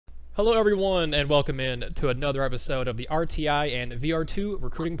Hello, everyone, and welcome in to another episode of the RTI and VR2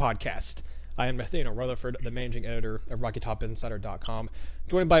 Recruiting Podcast. I am Nathaniel Rutherford, the managing editor of RockyTopInsider.com,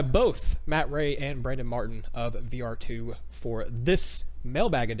 joined by both Matt Ray and Brandon Martin of VR2 for this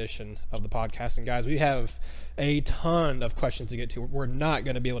mailbag edition of the podcast. And guys, we have a ton of questions to get to. We're not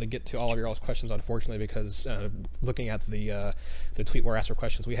going to be able to get to all of your all's questions, unfortunately, because looking at the tweet where asked for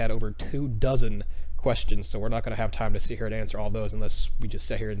questions, we had over 24 questions, so we're not going to have time to sit here and answer all those unless we just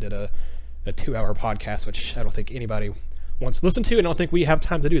sat here and did a 2-hour podcast, which I don't think anybody wants to listen to, and I don't think we have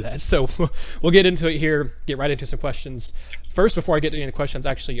time to do that. So we'll get into it here, get right into some questions. First, before I get to any of the questions,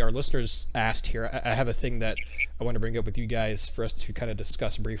 actually, our listeners asked here, I have a thing that I want to bring up with you guys for us to kind of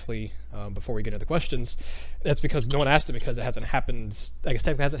discuss briefly before we get into the questions. That's because no one asked it because it hasn't happened. I guess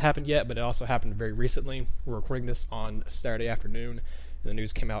technically it hasn't happened yet, but it also happened very recently. We're recording this on Saturday afternoon. The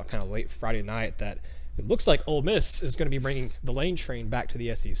news came out kind of late Friday night that it looks like Ole Miss is going to be bringing the Lane train back to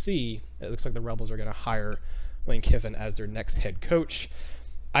the SEC. It looks like the Rebels are going to hire Lane Kiffin as their next head coach.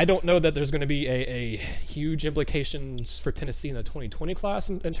 I don't know that there's going to be a huge implications for Tennessee in the 2020 class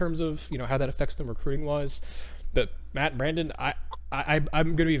in terms of how that affects them recruiting wise. But Matt and Brandon, I'm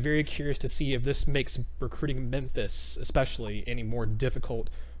going to be very curious to see if this makes recruiting Memphis especially any more difficult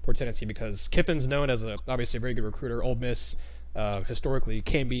for Tennessee, because Kiffin's known as obviously a very good recruiter. Ole Miss historically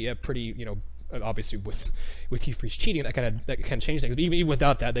can be a pretty obviously with Hugh Freeze cheating, that kind of change things. But even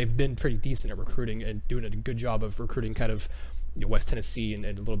without that, they've been pretty decent at recruiting and doing a good job of recruiting kind of West Tennessee and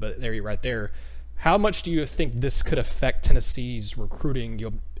a little bit area right there. How much do you think this could affect Tennessee's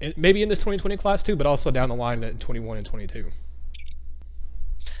recruiting, maybe in this 2020 class too, but also down the line at 21 and 22?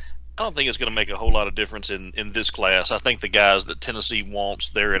 I don't think it's going to make a whole lot of difference in this class. I think the guys that Tennessee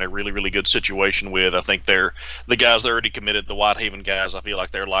wants, they're in a really, really good situation with. I think they're the guys that are already committed, the Whitehaven guys, I feel like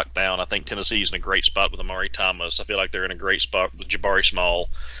they're locked down. I think Tennessee's in a great spot with Amari Thomas. I feel like they're in a great spot with Jabari Small.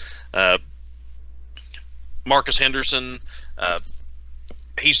 Marcus Henderson,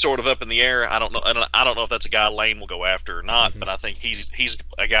 he's sort of up in the air. I don't know if that's a guy Lane will go after or not, but I think he's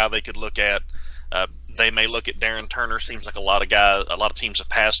a guy they could look at. They may look at Darren Turner. Seems like a lot of teams have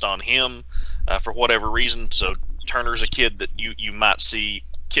passed on him for whatever reason. So Turner's a kid that you might see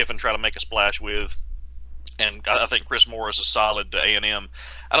Kiffin try to make a splash with. And I think Chris Morris is solid to A&M.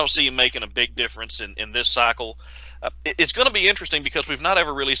 I don't see him making a big difference in this cycle. It's going to be interesting because we've not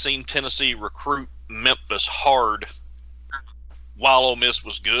ever really seen Tennessee recruit Memphis hard while Ole Miss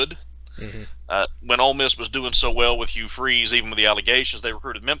was good. When Ole Miss was doing so well with Hugh Freeze, even with the allegations, they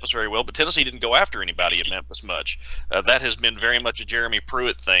recruited Memphis very well, but Tennessee didn't go after anybody in Memphis much. That has been very much a Jeremy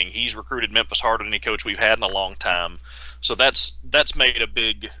Pruitt thing. He's recruited Memphis harder than any coach we've had in a long time. So that's made a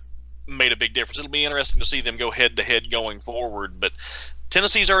big difference. It'll be interesting to see them go head-to-head going forward, but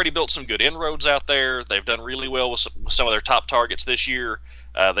Tennessee's already built some good inroads out there. They've done really well with some of their top targets this year.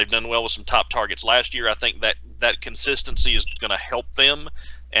 They've done well with some top targets last year. I think that consistency is going to help them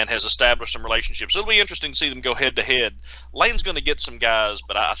and has established some relationships. So it'll be interesting to see them go head-to-head. Lane's going to get some guys,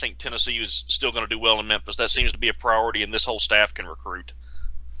 but I think Tennessee is still going to do well in Memphis. That seems to be a priority, and this whole staff can recruit.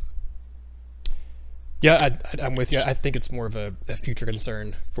 Yeah, I'm with you. I think it's more of a future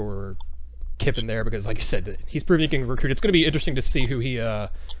concern for Kiffin there because, like you said, he's proven he can recruit. It's going to be interesting to see who he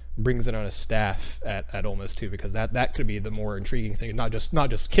brings in on his staff at Ole Miss too, because that could be the more intriguing thing. Not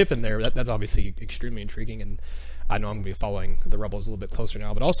just Kiffin there. That's obviously extremely intriguing, and I know I'm going to be following the Rebels a little bit closer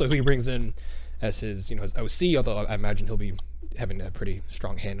now, but also who he brings in as his his OC, although I imagine he'll be having a pretty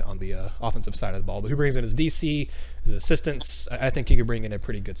strong hand on the offensive side of the ball. But who brings in his DC, his assistants? I think he could bring in a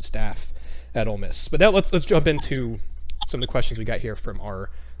pretty good staff at Ole Miss. But now let's jump into some of the questions we got here from our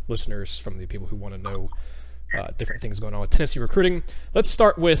listeners, from the people who want to know different things going on with Tennessee recruiting. Let's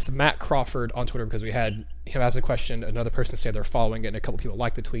start with Matt Crawford on Twitter because we had him ask a question. Another person said they're following it, and a couple people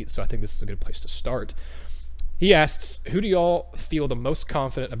liked the tweet, so I think this is a good place to start. He asks, who do y'all feel the most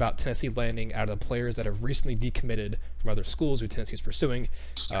confident about Tennessee landing out of the players that have recently decommitted from other schools who Tennessee is pursuing?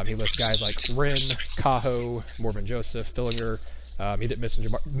 He lists guys like Wren, Cajo, Morvan Joseph, Fillinger. He didn't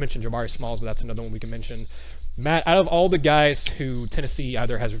mention Jabari Smalls, but that's another one we can mention. Matt, out of all the guys who Tennessee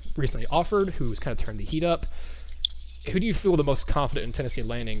either has recently offered, who's kind of turned the heat up, who do you feel the most confident in Tennessee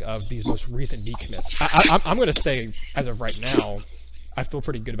landing of these most recent decommits? I'm going to say, as of right now, I feel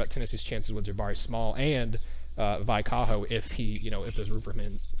pretty good about Tennessee's chances with Jabari Small and Vi Cajo if there's room for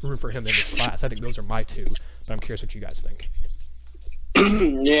him in this class. I think those are my two, but I'm curious what you guys think.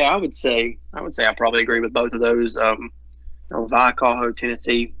 Yeah, I would say I probably agree with both of those. Vi Cajo,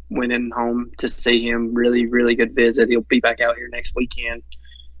 Tennessee winning home to see him, really, really good visit. He'll be back out here next weekend.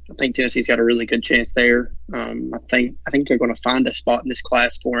 I think Tennessee's got a really good chance there. I think they're going to find a spot in this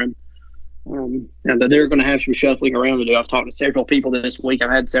class for him. And that they're going to have some shuffling around to do. I've talked to several people this week.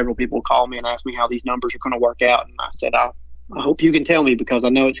 I've had several people call me and ask me how these numbers are going to work out. And I said, I hope you can tell me, because I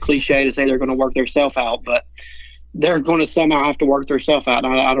know it's cliche to say they're going to work themselves out, but they're going to somehow have to work themselves out.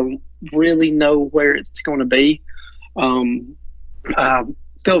 And I don't really know where it's going to be. I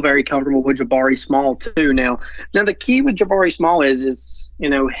feel very comfortable with Jabari Small too. Now the key with Jabari Small is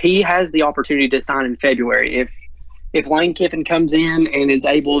he has the opportunity to sign in February if Lane Kiffin comes in and is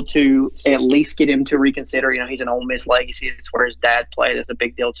able to at least get him to reconsider. He's an Ole Miss legacy. It's where his dad played. It's a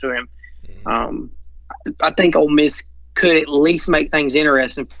big deal to him. I think Ole Miss could at least make things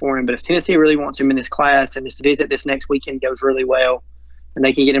interesting for him. But if Tennessee really wants him in this class and this visit this next weekend goes really well, and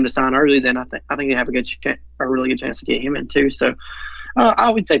they can get him to sign early, then I think they have a really good chance to get him in too. So I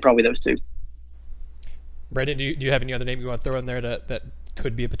would say probably those two. Brandon, do you have any other name you want to throw in there that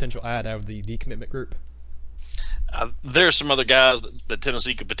could be a potential add out of the decommitment group? There's some other guys that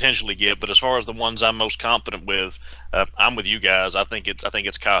Tennessee could potentially get, but as far as the ones I'm most confident with, I'm with you guys. I think it's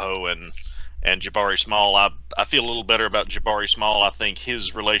Cajo and Jabari Small. I feel a little better about Jabari Small. I think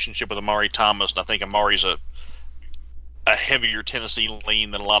his relationship with Amari Thomas, and I think Amari's a heavier Tennessee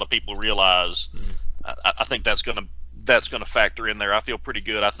lean than a lot of people realize. I think that's gonna factor in there. I feel pretty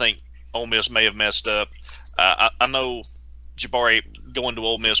good. I think Ole Miss may have messed up. I know Jabari going to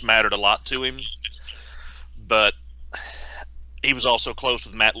Ole Miss mattered a lot to him, but he was also close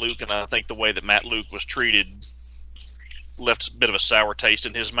with Matt Luke, and I think the way that Matt Luke was treated left a bit of a sour taste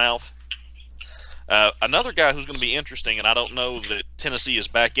in his mouth. Another guy who's going to be interesting, and I don't know that Tennessee is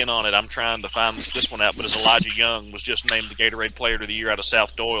back in on it. I'm trying to find this one out, but is Elijah Young was just named the Gatorade Player of the Year out of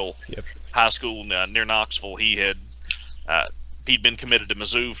South Doyle High School near Knoxville. He'd been committed to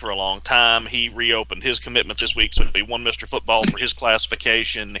Mizzou for a long time. He reopened his commitment this week, so he won Mr. Football for his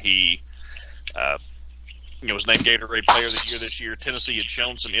classification. He was named Gatorade Player of the Year this year. Tennessee had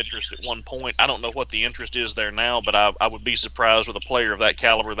shown some interest at one point. I don't know what the interest is there now, but I would be surprised with a player of that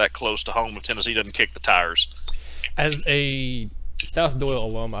caliber that close to home if Tennessee doesn't kick the tires. As a South Doyle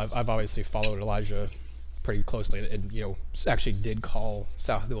alum, I've obviously followed Elijah pretty closely, and actually did call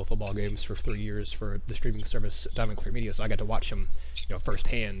South Doyle football games for 3 years for the streaming service Diamond Clear Media, so I got to watch him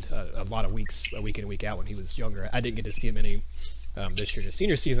firsthand a lot of weeks, week in, week out when he was younger. I didn't get to see him any this year in his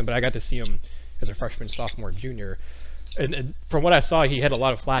senior season, but I got to see him as a freshman, sophomore, junior. And from what I saw, he had a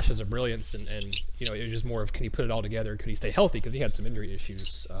lot of flashes of brilliance, and it was just more of, can he put it all together? Could he stay healthy? Because he had some injury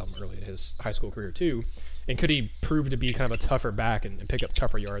issues early in his high school career too. And could he prove to be kind of a tougher back and pick up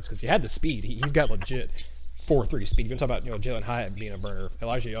tougher yards? Because he had the speed. He's got legit 4.3 speed. You can talk about Jalen Hyatt being a burner.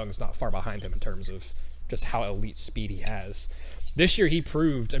 Elijah Young is not far behind him in terms of just how elite speed he has. This year he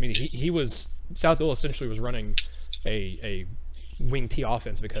proved. I mean, he was South Doyle essentially was running a wing T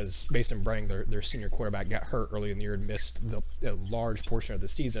offense because Mason Brang, their senior quarterback, got hurt early in the year and missed a large portion of the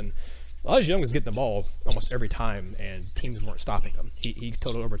season. Elijah Young was getting the ball almost every time, and teams weren't stopping him. He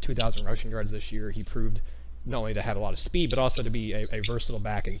totaled over 2,000 rushing yards this year. He proved not only to have a lot of speed, but also to be a versatile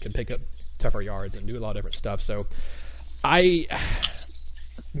back and could pick up tougher yards and do a lot of different stuff. So,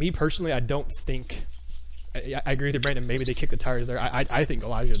 me personally, I don't think. I agree with you, Brandon. Maybe they kick the tires there. I think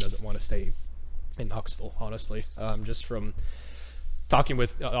Elijah doesn't want to stay in Knoxville, honestly. Just from talking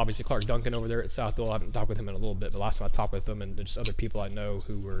with obviously Clark Duncan over there at South Doyle. I haven't talked with him in a little bit, but last time I talked with him and just other people I know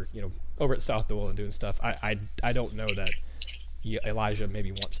who were over at South Doyle and doing stuff, I don't know that Elijah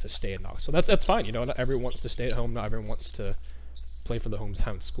maybe wants to stay in Knoxville. So that's fine. Not everyone wants to stay at home. Not everyone wants to play for the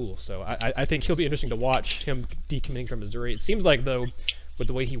hometown school. So I think he'll be interesting to watch him decommitting from Missouri. It seems like, though, with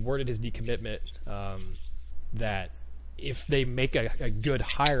the way he worded his decommitment, that if they make a good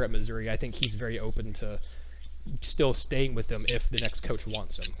hire at Missouri, I think he's very open to still staying with them if the next coach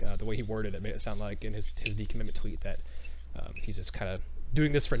wants him. The way he worded it made it sound like in his decommitment tweet that he's just kind of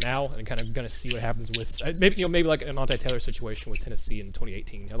doing this for now and kind of going to see what happens with maybe like an Alontae Taylor situation with Tennessee in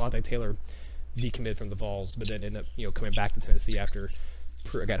 2018. Alontae Taylor decommitted from the Vols, but then ended up coming back to Tennessee after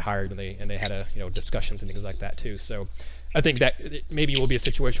Pruitt got hired, and they had discussions and things like that too. So I think that maybe will be a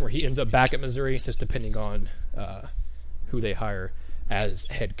situation where he ends up back at Missouri, just depending on who they hire as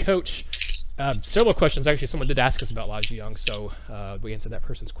head coach. Several questions. Actually, someone did ask us about Elijah Young, so we answered that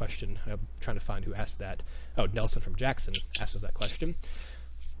person's question. I'm trying to find who asked that. Oh, Nelson from Jackson asked us that question.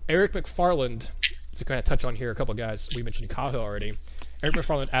 Eric McFarland, to kind of touch on here, a couple guys. We mentioned Cahill already. Eric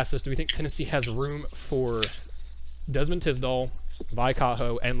McFarland asked us, do we think Tennessee has room for Desmond Tisdall, Vi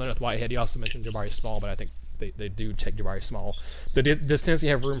Cahill, and Leonard Whitehead? He also mentioned Jabari Small, but I think they do take Jabari Small. Does Tennessee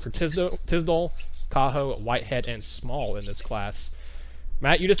have room for Tisdall, Cahill, Whitehead, and Small in this class?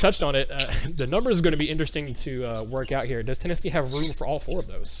 Matt, you just touched on it. The numbers are going to be interesting to work out here. Does Tennessee have room for all four of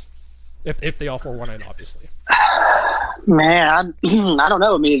those? If they all four want in, obviously. Man, I don't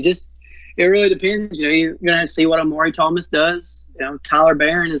know. I mean, it really depends. You're going to have to see what Amari Thomas does. Tyler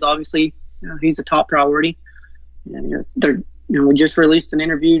Barron is obviously, he's a top priority. We just released an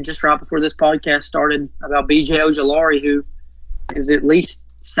interview just right before this podcast started about BJ Ojolari, who is at least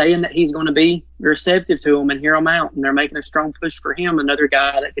saying that he's going to be receptive to him and hear him out, and they're making a strong push for him, another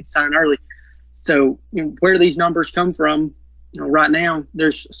guy that could sign early. So where do these numbers come from? Right now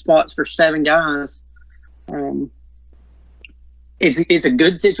there's spots for 7 guys. It's a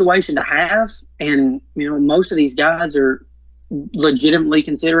good situation to have, and most of these guys are legitimately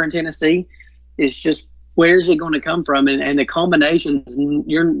considering Tennessee. It's just, where's it going to come from? And the combinations,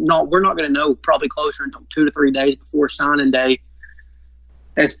 we're not going to know probably closer until 2 to 3 days before signing day,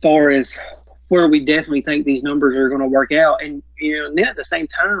 as far as where we definitely think these numbers are going to work out. And then at the same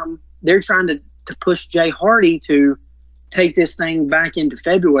time, they're trying to push Jay Hardy to take this thing back into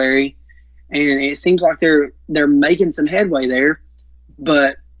February, and it seems like they're making some headway there.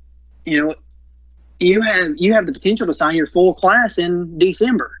 But you have the potential to sign your full class in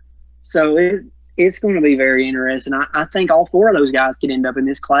December, so it's going to be very interesting. I think all 4 of those guys could end up in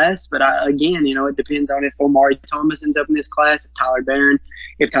this class, but again, it depends on if Omari Thomas ends up in this class, if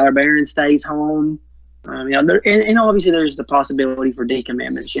Tyler Barron stays home. And obviously there's the possibility for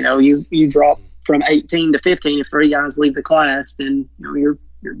decommitments. You drop from 18 to 15. If 3 guys leave the class, then you're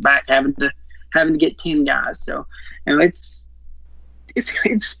back having to get 10 guys. So it's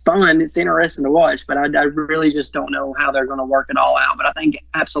fun. It's interesting to watch, but I really just don't know how they're going to work it all out. But I think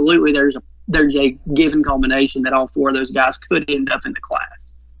absolutely there's a given combination that all 4 of those guys could end up in the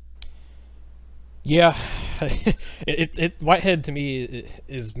class. Yeah, Whitehead to me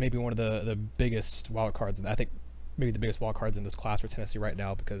is maybe one of the biggest wild cards. I think maybe the biggest wild cards in this class for Tennessee right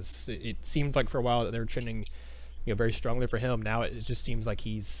now, because it seemed like for a while that they were trending very strongly for him. Now it just seems like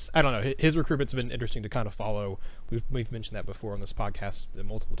I don't know, his recruitment's been interesting to kind of follow. We've mentioned that before on this podcast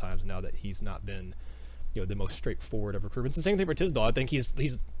multiple times now, that he's not been the most straightforward of recruitments. The same thing for Tisdale. I think he's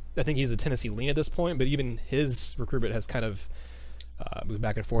a Tennessee lean at this point, but even his recruitment has kind of moved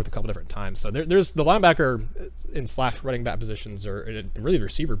back and forth a couple different times. So there's the linebacker and / running back positions, or really the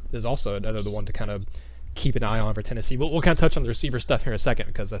receiver is also another one to kind of keep an eye on for Tennessee. We'll kind of touch on the receiver stuff here in a second,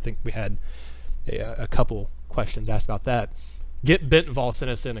 because I think we had a couple questions asked about that. Get Bent Vols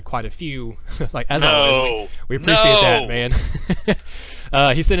sent us in quite a few. Always, we appreciate that, man.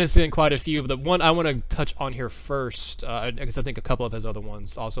 He sent us in quite a few. But the one I want to touch on here first, because I think a couple of his other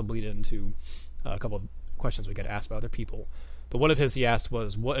ones also bleed into a couple of questions we got asked by other people. But one of his he asked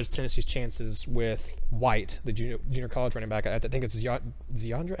was, what is Tennessee's chances with White, the junior college running back? I think it's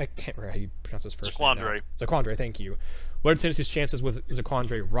Zeandre. I can't remember how you pronounce his first name. Zaquandre, thank you. What are Tennessee's chances with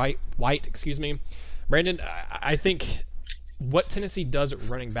Zaquandre White? Brandon, I think what Tennessee does at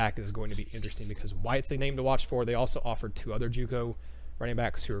running back is going to be interesting, because White's a name to watch for. They also offered 2 other JUCO running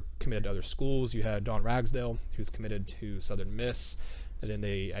backs who are committed to other schools. You had Don Ragsdale, who's committed to Southern Miss. And then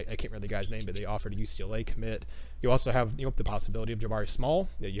I can't remember the guy's name, but they offered a UCLA commit. You also have the possibility of Jabari Small.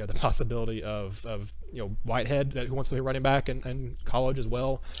 You have the possibility of Whitehead, who wants to be running back in college as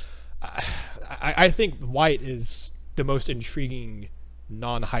well. I think White is the most intriguing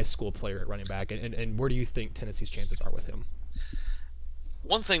non-high school player at running back. And where do you think Tennessee's chances are with him?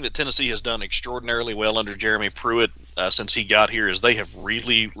 One thing that Tennessee has done extraordinarily well under Jeremy Pruitt since he got here is they have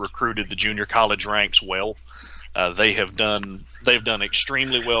really recruited the junior college ranks well. They've done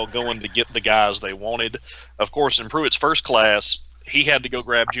extremely well going to get the guys they wanted. Of course, in Pruitt's first class, he had to go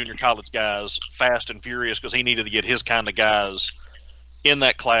grab junior college guys fast and furious, because he needed to get his kind of guys in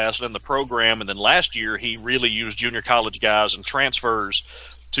that class and in the program. And then last year, he really used junior college guys and transfers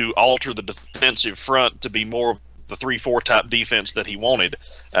to alter the defensive front to be more of the 3-4 type defense that he wanted.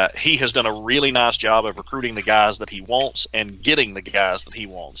 He has done a really nice job of recruiting the guys that he wants and getting the guys that he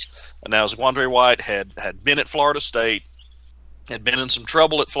wants. And now Zaquandre White had been at Florida State, had been in some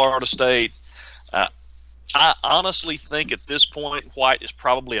trouble at Florida State. I honestly think at this point White is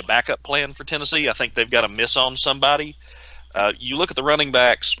probably a backup plan for Tennessee. I think they've got to miss on somebody. You look at the running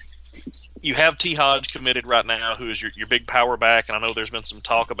backs. You have T. Hodge committed right now, who is your big power back, and I know there's been some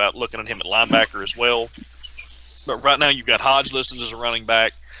talk about looking at him at linebacker as well. But right now you've got Hodge listed as a running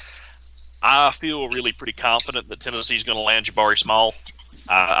back. I feel really pretty confident that Tennessee's going to land Jabari Small.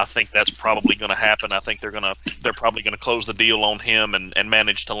 I think that's probably going to happen. I think they're probably going to close the deal on him and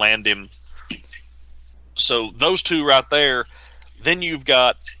manage to land him. So those 2 right there. Then you've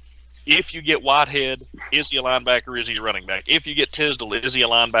got, if you get Whitehead, is he a linebacker? Is he a running back? If you get Tisdale, is he a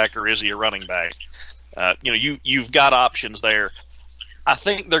linebacker? Is he a running back? You've got options there. I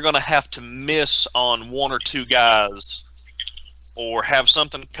think they're going to have to miss on 1 or 2 guys, or have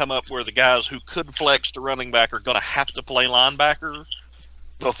something come up where the guys who could flex to running back are going to have to play linebacker.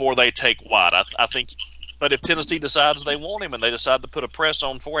 before they take White. I think, but if Tennessee decides they want him and they decide to put a press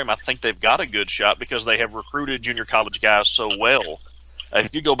on for him, I think they've got a good shot because they have recruited junior college guys so well.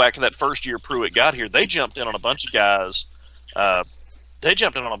 If you go back to that first year Pruitt got here, they jumped in on a bunch of guys. That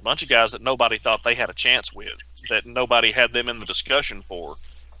nobody thought they had a chance with, that nobody had them in the discussion for.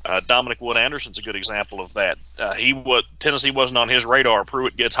 Dominic Wood Anderson's a good example of that. Tennessee wasn't on his radar.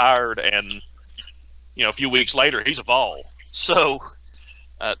 Pruitt gets hired, and a few weeks later, he's a Vol. So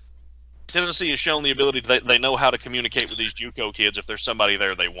Tennessee has shown the ability that they know how to communicate with these JUCO kids if there's somebody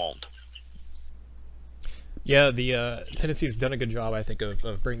there they want. Yeah, the Tennessee's done a good job, I think,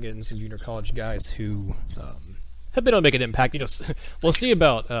 of bringing in some junior college guys who have been able to make an impact. We'll see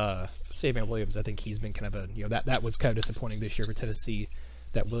about Savion Williams. I think he's been kind of that was kind of disappointing this year for Tennessee,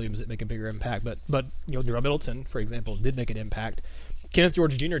 that Williams didn't make a bigger impact. But Darrell Middleton, for example, did make an impact. Kenneth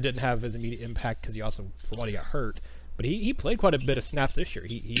George Jr. didn't have his immediate impact because he also, for what he got hurt. But he played quite a bit of snaps this year.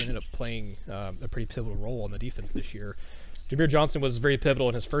 He ended up playing a pretty pivotal role on the defense this year. Jameer Johnson was very pivotal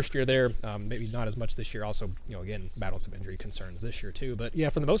in his first year there. Maybe not as much this year. Also, again, battled some injury concerns this year too. But yeah,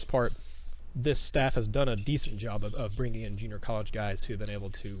 for the most part, this staff has done a decent job of bringing in junior college guys who have been able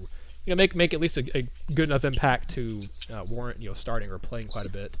to, make at least a good enough impact to warrant, starting or playing quite a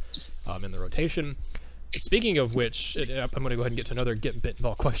bit in the rotation. Speaking of which, I'm going to go ahead and get to another get bit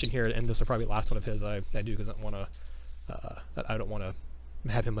involved question here, and this will probably be the last one of his. I do because I don't want to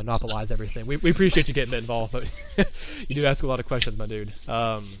have him monopolize everything. We appreciate you getting bit involved, but you do ask a lot of questions, my dude.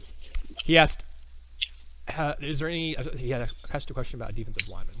 He asked, is there any? He had asked a question about defensive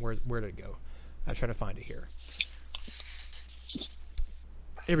lineman. Where did it go? I'm trying to find it here.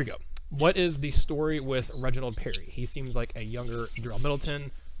 Here we go. What is the story with Reginald Perry? He seems like a younger Darrell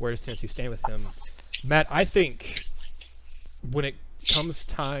Middleton. Where does Tennessee stand with him? Matt, I think when it comes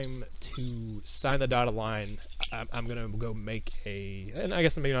time to sign the dotted line, I'm going to go make and I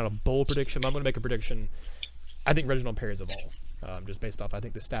guess maybe not a bold prediction, but I'm going to make a prediction. I think Reginald Perry is a Vol. Just based off, I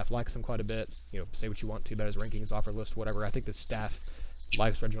think the staff likes him quite a bit. Say what you want to about his rankings, offer list, whatever. I think the staff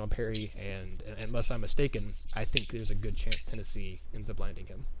likes Reginald Perry, and unless I'm mistaken, I think there's a good chance Tennessee ends up landing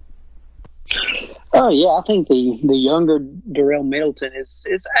him. Oh yeah, I think the younger Darrell Middleton is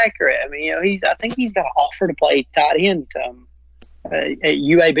accurate. I mean, I think he's got an offer to play tight end at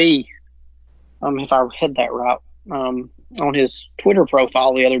UAB. If I read that right, on his Twitter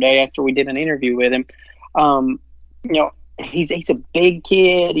profile the other day after we did an interview with him, he's a big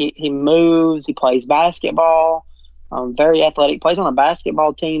kid. He moves. He plays basketball. Very athletic. Plays on a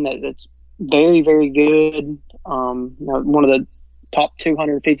basketball team that's very, very good. One of the top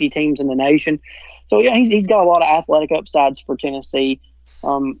 250 teams in the nation. So yeah, he's got a lot of athletic upsides for Tennessee.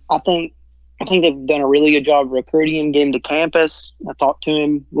 I think they've done a really good job recruiting him, getting him to campus. I talked to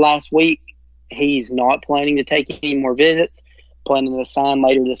him last week. He's not planning to take any more visits. Planning to sign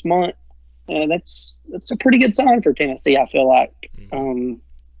later this month. That's a pretty good sign for Tennessee, I feel like.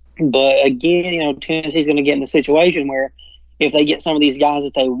 But again, Tennessee's going to get in the situation where if they get some of these guys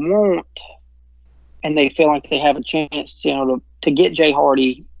that they want, and they feel like they have a chance, to get Jay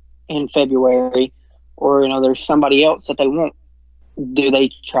Hardy in February, or there's somebody else that they want, do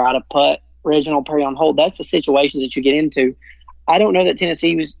they try to put Reginald Perry on hold? That's the situation that you get into. I don't know that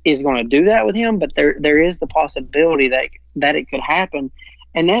Tennessee is going to do that with him, but there is the possibility that it could happen,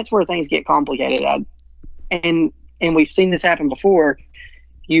 and that's where things get complicated. And we've seen this happen before.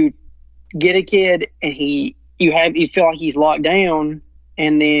 You get a kid, and you feel like he's locked down,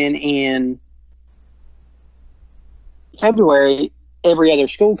 and then in February, every other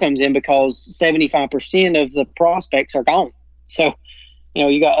school comes in because 75% of the prospects are gone. So,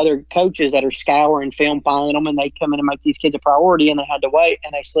 you got other coaches that are scouring film, finding them, and they come in and make these kids a priority, and they had to wait,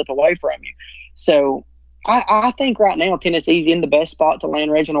 and they slip away from you. So I think right now Tennessee's in the best spot to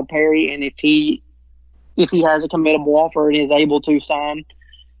land Reginald Perry, and if he has a committable offer and is able to sign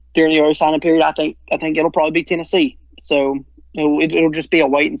during the early signing period, I think it'll probably be Tennessee. So it'll just be a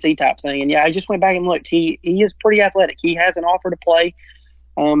wait and see type thing. And yeah, I just went back and looked. He is pretty athletic. He has an offer to play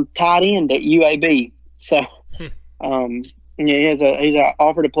tight end at UAB. So he has an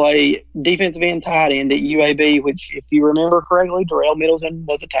offer to play defensive end tight end at UAB, which, if you remember correctly, Darrell Middleton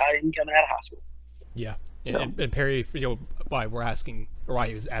was a tight end coming out of high school. Yeah, so. And Perry, why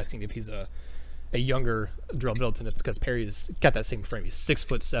he was asking if he's a younger Darrell Middleton, it's because Perry's got that same frame. He's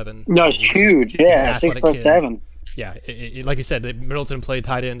 6'7". No, it's huge. Yeah, 6'7". Yeah, like you said, Middleton played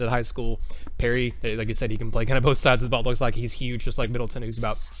tight end at high school. Perry, like you said, he can play kind of both sides of the ball. Looks like he's huge, just like Middleton, who's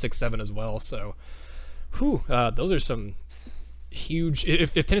about 6'7" as well. So, those are some huge.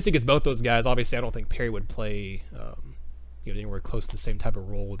 If Tennessee gets both those guys, obviously I don't think Perry would play anywhere close to the same type of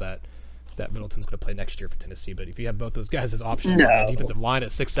role that that Middleton's going to play next year for Tennessee. But if you have both those guys as options on the defensive line at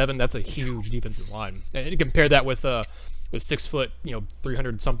 6'7", that's a huge defensive line. And you compare that with 6 foot,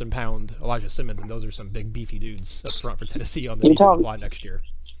 300 something pound Elijah Simmons, and those are some big beefy dudes up front for Tennessee on the defensive line next year.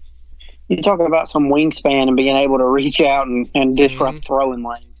 You talk about some wingspan and being able to reach out and disrupt throwing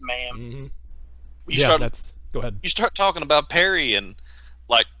lanes, man. Go ahead. You start talking about Perry and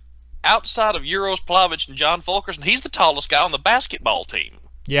like outside of Euros Plavich and John Fulkerson, he's the tallest guy on the basketball team.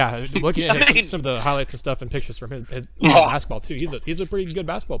 Yeah, looking at some of the highlights and stuff and pictures from his basketball too, he's a pretty good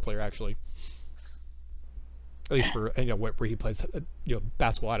basketball player actually. At least for where he plays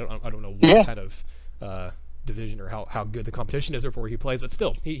basketball. I don't know what kind of division or how good the competition is or where he plays, but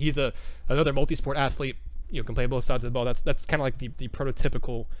still he's another multi-sport athlete. Can play both sides of the ball. That's kind of like the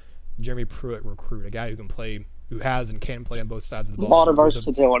prototypical Jeremy Pruitt recruit, a guy who has and can play on both sides of the ball. A lot of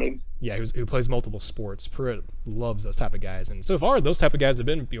versatility. Who plays multiple sports. Pruitt loves those type of guys, and so far those type of guys have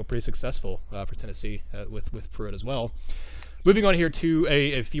been pretty successful for Tennessee with Pruitt as well. Moving on here to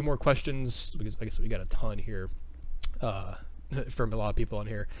a few more questions, because I guess we got a ton here from a lot of people on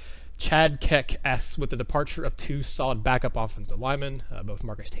here. Chad Keck asks, with the departure of 2 solid backup offensive linemen, both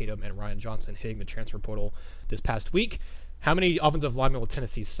Marcus Tatum and Ryan Johnson hitting the transfer portal this past week, how many offensive linemen will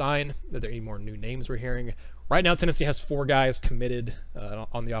Tennessee sign? Are there any more new names we're hearing? Right now, Tennessee has 4 guys committed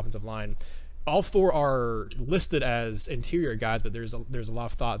on the offensive line. All 4 are listed as interior guys, but there's a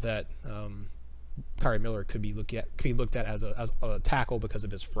lot of thought that Kyrie Miller could be looked at as a tackle because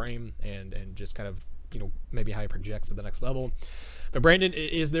of his frame and just kind of maybe how he projects to the next level. But Brandon,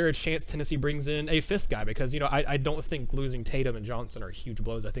 is there a chance Tennessee brings in a 5th guy? Because I don't think losing Tatum and Johnson are huge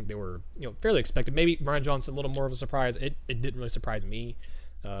blows. I think they were fairly expected. Maybe Ryan Johnson a little more of a surprise. It didn't really surprise me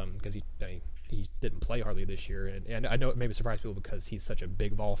because he didn't play hardly this year, and I know it maybe surprised people because he's such a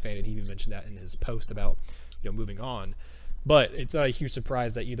big Vol fan, and he even mentioned that in his post about moving on. But it's not a huge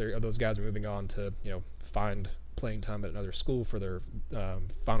surprise that either of those guys are moving on to find playing time at another school for their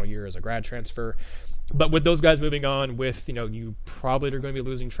final year as a grad transfer. But with those guys moving on, with you probably are going to be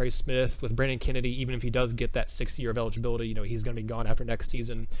losing Trey Smith, with Brandon Kennedy, even if he does get that 6th year of eligibility, he's going to be gone after next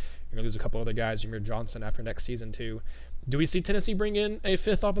season. You're going to lose a couple other guys, Jameer Johnson, after next season too. Do we see Tennessee bring in a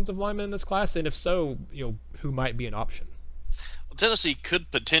 5th offensive lineman in this class? And if so, who might be an option? Well, Tennessee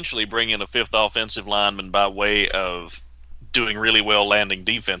could potentially bring in a 5th offensive lineman by way of doing really well landing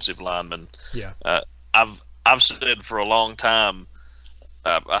defensive linemen. Yeah. I've said for a long time,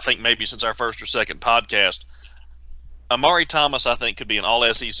 I think maybe since our first or second podcast, Amari Thomas, I think, could be an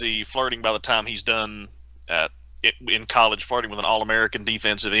all-SEC, flirting by the time he's done in college, flirting with an All-American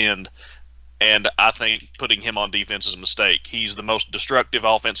defensive end. And I think putting him on defense is a mistake. He's the most destructive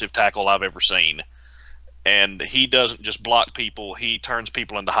offensive tackle I've ever seen. And he doesn't just block people, he turns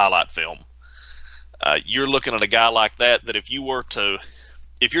people into highlight film. You're looking at a guy like that if you're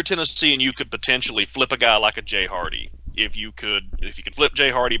Tennessee and you could potentially flip a guy like a Jay Hardy. If you could flip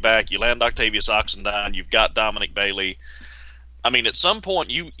Jay Hardy back, you land Octavius Oxendine, you've got Dominic Bailey. I mean, at some point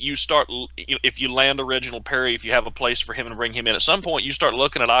you start, if you land a Reginald Perry, if you have a place for him and bring him in, at some point you start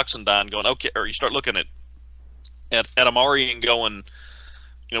looking at Oxendine going, okay, or you start looking at Amari and going,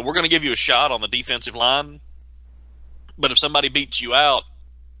 we're going to give you a shot on the defensive line, but if somebody beats you out,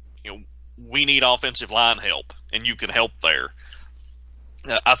 we need offensive line help, and you can help there.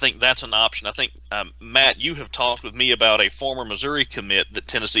 I think that's an option. I think, Matt, you have talked with me about a former Missouri commit that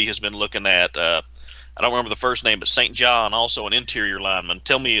Tennessee has been looking at. I don't remember the first name, but St. John, also an interior lineman.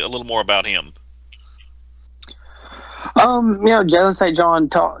 Tell me a little more about him. Jalen St. John,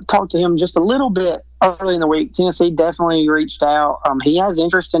 talked to him just a little bit early in the week. Tennessee definitely reached out. He has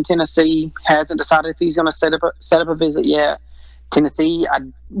interest in Tennessee, hasn't decided if he's going to set up a visit yet. Tennessee,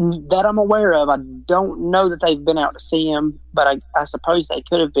 that I'm aware of, I don't know that they've been out to see him, but I suppose they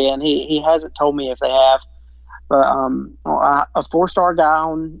could have been. He hasn't told me if they have. But a 4-star guy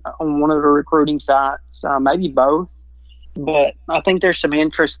on one of the recruiting sites, maybe both. But I think there's some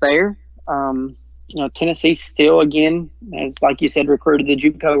interest there. Tennessee still, again, as like you said, recruited the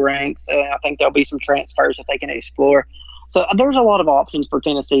JUCO ranks. I think there'll be some transfers that they can explore. So there's a lot of options for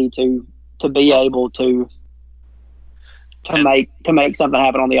Tennessee to be able to make something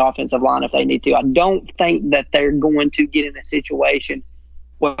happen on the offensive line if they need to. I don't think that they're going to get in a situation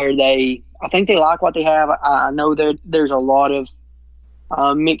where I think they like what they have. I know there's a lot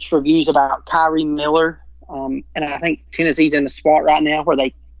of mixed reviews about Kyrie Miller, and I think Tennessee's in the spot right now where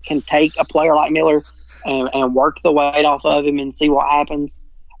they can take a player like Miller and work the weight off of him and see what happens.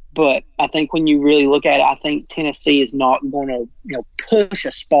 But I think when you really look at it, I think Tennessee is not going to push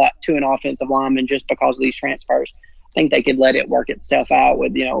a spot to an offensive lineman just because of these transfers. I think they could let it work itself out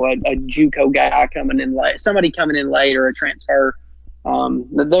with a JUCO guy coming in late, somebody coming in late, or a transfer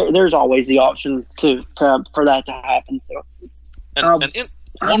there's always the option for that to happen. So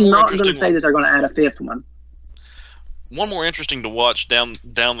I'm not going to say that they're going to add a fifth one. One more interesting to watch down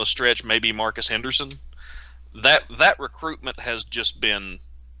the stretch, maybe Marcus Henderson. That recruitment has just been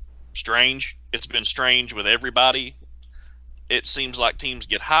strange. It's been strange with everybody. It seems like teams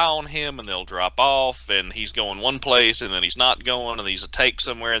get high on him and they'll drop off, and he's going one place and then he's not going, and he's a take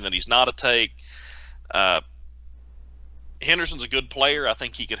somewhere and then he's not a take. Henderson's a good player. I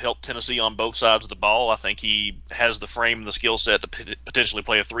think he could help Tennessee on both sides of the ball. I think he has the frame and the skill set to potentially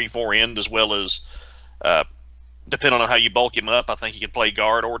play a 3-4 end, as well as, depending on how you bulk him up, I think he could play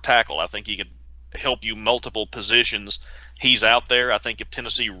guard or tackle. I think he could help you multiple positions. He's out there. I think if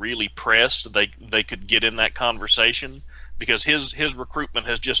Tennessee really pressed, they could get in that conversation, because his recruitment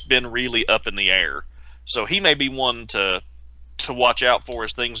has just been really up in the air. So he may be one to watch out for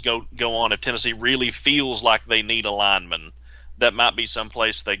as things go on. If Tennessee really feels like they need a lineman, that might be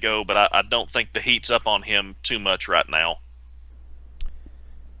someplace they go, but I don't think the heat's up on him too much right now.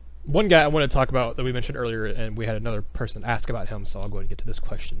 One guy I want to talk about that we mentioned earlier, and we had another person ask about him, so I'll go ahead and get to this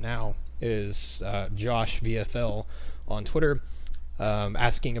question now, is Josh VFL on Twitter,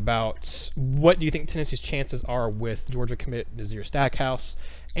 asking about what do you think Tennessee's chances are with Georgia commit Nazir Stackhouse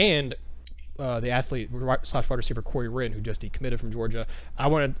and the athlete / wide receiver Corey Wren, who just decommitted from Georgia. I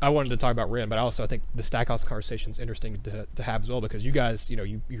wanted to talk about Wren, but I think the Stackhouse conversation is interesting to have as well, because you guys,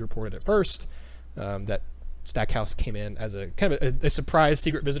 you reported it first that Stackhouse came in as a kind of a surprise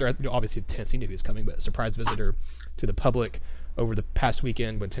secret visitor. Obviously Tennessee knew he was coming, but a surprise visitor to the public over the past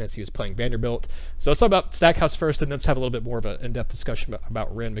weekend when Tennessee was playing Vanderbilt. So let's talk about Stackhouse first, and let's have a little bit more of an in-depth discussion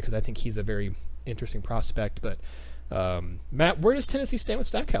about Wren, because I think he's a very interesting prospect. But Matt, where does Tennessee stand with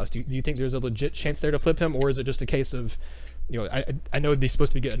Stackhouse? Do you think there's a legit chance there to flip him, or is it just a case of, I know he's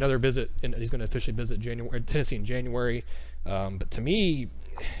supposed to get another visit, and he's going to officially visit Tennessee in January, but to me,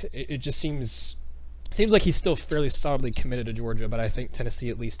 it just seems like he's still fairly solidly committed to Georgia, but I think Tennessee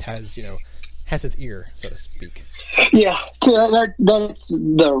at least has his ear, so to speak. Yeah, that's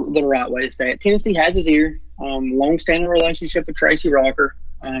the right way to say it. Tennessee has his ear. Long-standing relationship with Tracy Rocker.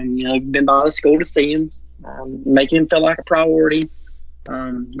 Been by the school to see him, making him feel like a priority.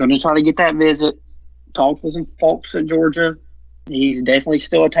 Going to try to get that visit. Talk with some folks at Georgia. He's definitely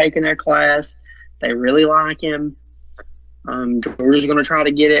still a take in their class. They really like him. Georgia's going to try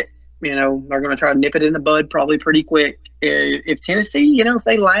to get it. They're going to try to nip it in the bud probably pretty quick. If Tennessee, if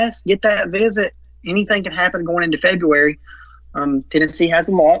they get that visit, anything can happen going into February. Tennessee has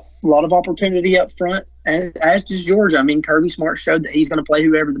a lot of opportunity up front, as does Georgia. I mean, Kirby Smart showed that he's going to play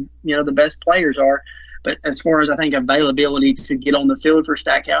whoever the best players are. But as far as I think availability to get on the field for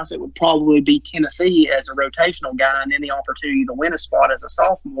Stackhouse, it would probably be Tennessee as a rotational guy, and then the opportunity to win a spot as a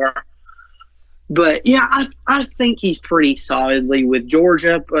sophomore. But yeah, I think he's pretty solidly with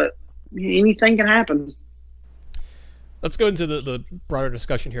Georgia, but anything can happen. Let's go into the broader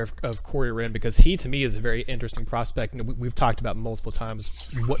discussion here of Corey Wren, because he, to me, is a very interesting prospect. We've talked about multiple times,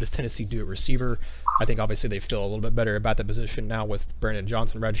 what does Tennessee do at receiver? I think obviously they feel a little bit better about that position now with Brandon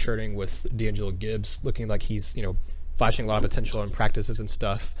Johnson redshirting, with D'Angelo Gibbs looking like he's flashing a lot of potential in practices and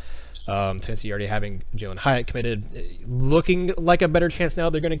stuff. Tennessee already having Jalen Hyatt committed, looking like a better chance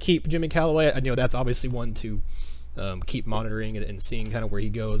now they're going to keep Jimmy Callaway. That's obviously one to keep monitoring and seeing kind of where he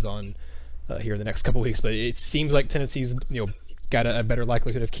goes on here in the next couple weeks, but it seems like Tennessee's got a better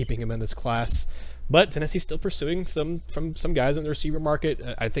likelihood of keeping him in this class. But Tennessee's still pursuing some guys in the receiver market.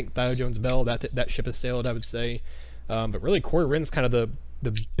 I think Thio Jones-Bell, that ship has sailed, I would say. But really, Corey Wren's kind of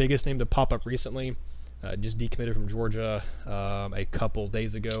the biggest name to pop up recently. Just decommitted from Georgia a couple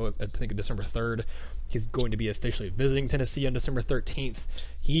days ago, I think December 3rd. He's going to be officially visiting Tennessee on December 13th.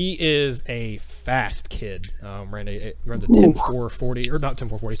 He is a fast kid. Runs a 10.4 or not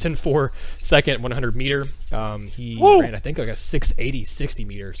 10.440, 10.4 second 100 meter. He ran, I think, like a 6.80 60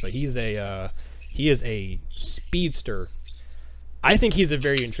 meter. So he is a speedster. I think he's a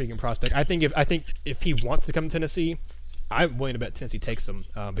very intriguing prospect. I think if he wants to come to Tennessee, I'm willing to bet Tennessee takes him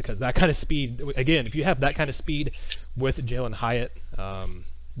because that kind of speed. Again, if you have that kind of speed with Jalen Hyatt,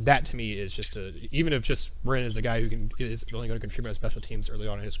 that to me is just even if just Wren is a guy who is only going to contribute on special teams early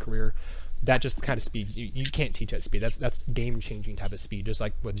on in his career, that just the kind of speed you can't teach that speed. That's game changing type of speed, just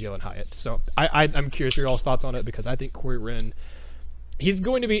like with Jalen Hyatt. So I'm curious your all's thoughts on it, because I think Corey Wren, he's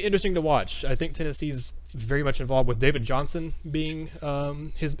going to be interesting to watch. I think Tennessee's very much involved with David Johnson being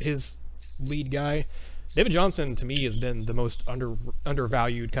his lead guy. David Johnson, to me, has been the most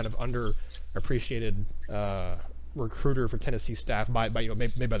undervalued, kind of underappreciated recruiter for Tennessee staff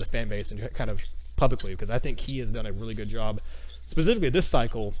maybe by the fan base and kind of publicly, because I think he has done a really good job, specifically this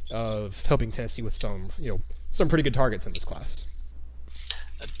cycle, of helping Tennessee with some pretty good targets in this class.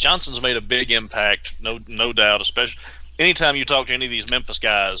 Johnson's made a big impact, no doubt. Especially anytime you talk to any of these Memphis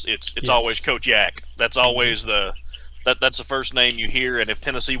guys, it's Yes. always Coach Yak. That's always that's the first name you hear. And if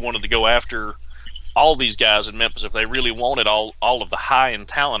Tennessee wanted to go after all these guys in Memphis, if they really wanted all of the high-end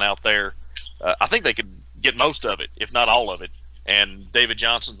talent out there, I think they could get most of it, if not all of it. And David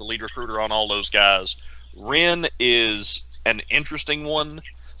Johnson's the lead recruiter on all those guys. Wren is an interesting one.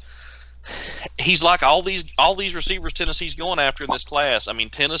 He's like all these receivers Tennessee's going after in this class. I mean,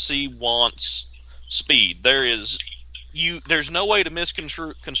 Tennessee wants speed. There's no way to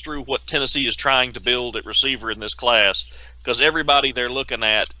misconstrue what Tennessee is trying to build at receiver in this class, because everybody they're looking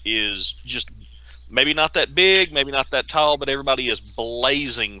at is just maybe not that big, maybe not that tall, but everybody is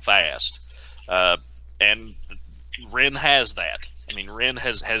blazing fast. And Wren has that. I mean, Wren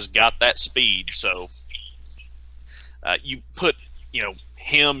has got that speed. So you put,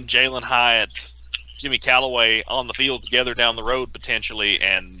 him, Jalen Hyatt, Jimmy Callaway on the field together down the road potentially,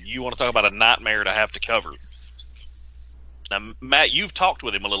 and you want to talk about a nightmare to have to cover. Now, Matt, you've talked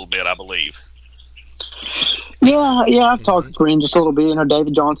with him a little bit, I believe. Yeah, I've talked to him just a little bit.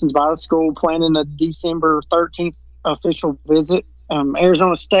 David Johnson's by the school planning a December 13th official visit.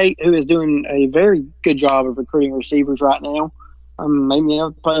 Arizona State, who is doing a very good job of recruiting receivers right now. Maybe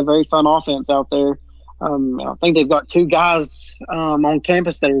play a very fun offense out there. I think they've got two guys on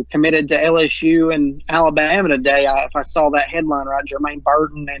campus that are committed to LSU and Alabama today. If I saw that headline right, Jermaine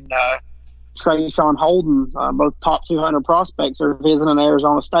Burton and Trayshawn Holden, both top 200 prospects, are visiting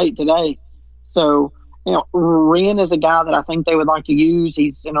Arizona State today. So, Wren is a guy that I think they would like to use.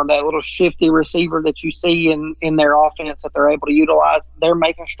 He's, that little shifty receiver that you see in their offense that they're able to utilize. They're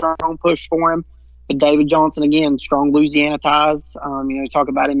making a strong push for him. But David Johnson, again, strong Louisiana ties. You talk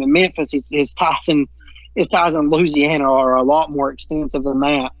about him in Memphis. His ties in Louisiana are a lot more extensive than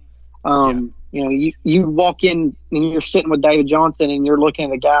that. You walk in and you're sitting with David Johnson and you're looking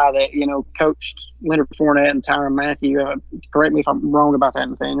at a guy that, coached Leonard Fournette and Tyrann Mathieu. Correct me if I'm wrong about that,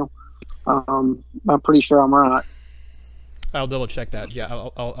 Nathaniel. I'm pretty sure I'm right. I'll double check that. Yeah,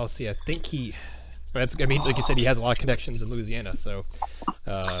 I'll see. I think like you said, he has a lot of connections in Louisiana. So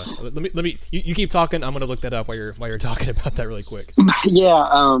let me. You keep talking. I'm gonna look that up while you're talking about that really quick.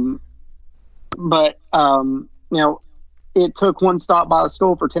 Yeah. But it took one stop by the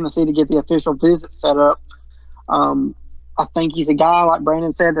school for Tennessee to get the official visit set up. I think he's a guy, like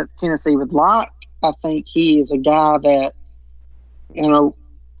Brandon said, that Tennessee would like. I think he is a guy that,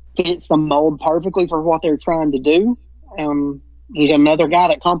 fits the mold perfectly for what they're trying to do. He's another guy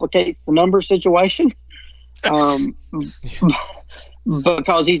that complicates the number situation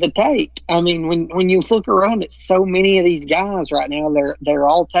because he's a take. I mean, when you look around at so many of these guys right now, they're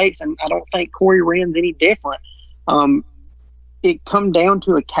all takes, and I don't think Corey Wren's any different. It come down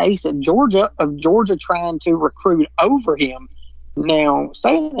to a case of Georgia trying to recruit over him. Now,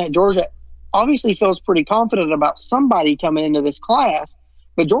 saying that, Georgia obviously feels pretty confident about somebody coming into this class,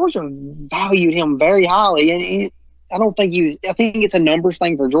 but Georgia valued him very highly, and I think it's a numbers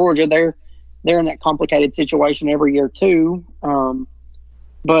thing for Georgia. They're in that complicated situation every year too.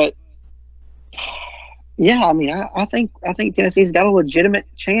 But yeah, I mean, I think Tennessee's got a legitimate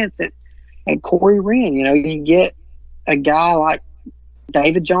chance at Corey Wren. You get a guy like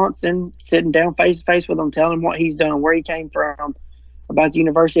David Johnson sitting down face to face with him, telling him what he's done, where he came from, about the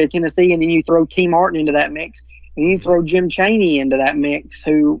University of Tennessee, and then you throw T. Martin into that mix, and you throw Jim Chaney into that mix,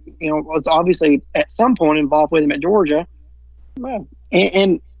 who was obviously at some point involved with him at Georgia,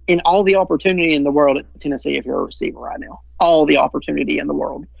 and all the opportunity in the world at Tennessee if you're a receiver right now. All the opportunity in the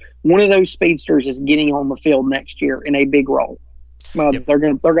world. One of those speedsters is getting on the field next year in a big role. Yep. They're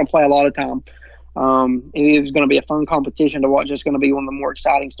going to play a lot of time. It's going to be a fun competition to watch. It's going to be one of the more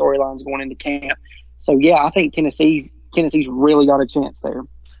exciting storylines going into camp. So yeah, I think Tennessee's really got a chance there.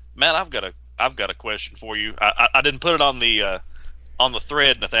 Matt, I've got a question for you. I didn't put it on the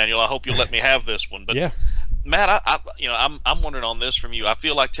thread, Nathaniel. I hope you'll let me have this one. But yeah. Matt, I'm wondering on this from you. I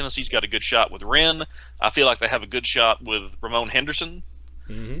feel like Tennessee's got a good shot with Wren. I feel like they have a good shot with Ramon Henderson.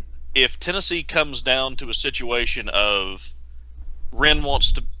 Mm-hmm. If Tennessee comes down to a situation of Wren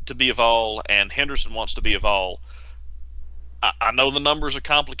wants to be a Vol and Henderson wants to be a Vol, I know the numbers are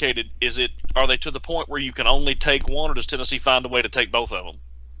complicated. Are they to the point where you can only take one, or does Tennessee find a way to take both of them?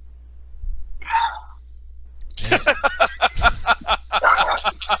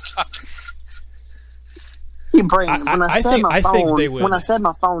 Brandon, when I said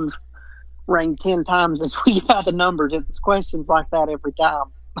my phone rang 10 times this week about the numbers, it's questions like that every time.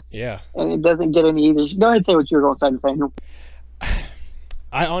 Yeah. And it doesn't get any either. Go ahead and say what you were going to say, Nathaniel.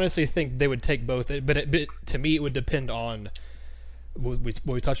 I honestly think they would take both, but to me it would depend on what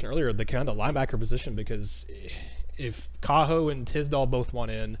we touched on earlier, the kind of linebacker position, because if Cajo and Tisdall both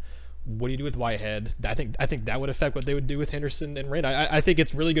want in, what do you do with Whitehead? I think that would affect what they would do with Henderson and Rain. I think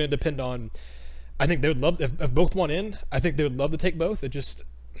it's really going to depend on. I think they would love if both want in. I think they would love to take both. It just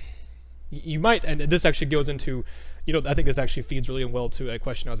you might, and this actually goes into, I think this actually feeds really well to a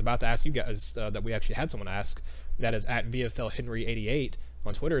question I was about to ask you guys that we actually had someone ask. That is at VFL Henry 88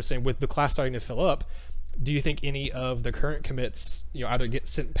 on Twitter, saying with the class starting to fill up, do you think any of the current commits, either get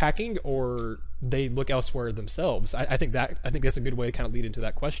sent packing or they look elsewhere themselves? I think that's a good way to kind of lead into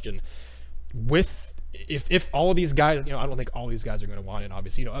that question. With if all of these guys, I don't think all these guys are going to want in.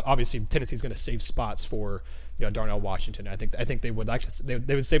 Obviously, obviously Tennessee's going to save spots for Darnell Washington. I think they would like to.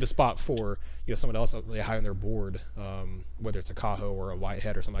 They would save a spot for someone else really high on their board, whether it's a Cajo or a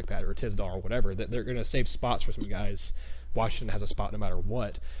Whitehead or something like that, or a Tisdall or whatever. That they're going to save spots for some guys. Washington has a spot no matter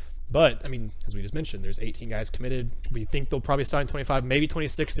what. But, I mean, as we just mentioned, there's 18 guys committed. We think they'll probably sign 25, maybe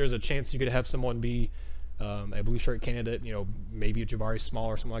 26. There's a chance you could have someone be a blue shirt candidate, maybe a Jabari Small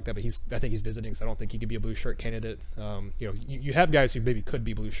or something like that. But I think he's visiting, so I don't think he could be a blue shirt candidate. You have guys who maybe could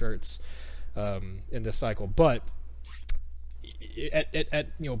be blue shirts in this cycle. But at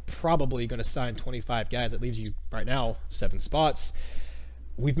probably going to sign 25 guys, that leaves you right now 7 spots.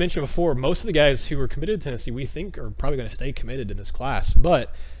 We've mentioned before, most of the guys who are committed to Tennessee, we think are probably going to stay committed in this class.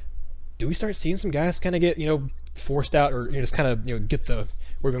 But do we start seeing some guys kind of get, forced out or just kind of, get the,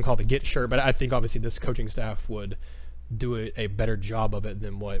 we're going to call it the get shirt? But I think obviously this coaching staff would do a better job of it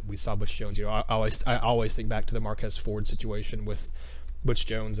than what we saw Butch Jones. I always think back to the Marquez Ford situation with Butch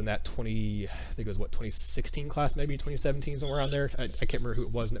Jones in that 2016 class, maybe 2017, somewhere around there. I can't remember who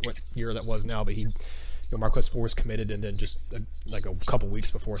it was, what year that was now, but he, Marquez Ford was committed, and then just like a couple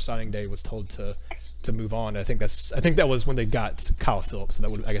weeks before signing day was told to move on. I think that was when they got Kyle Phillips.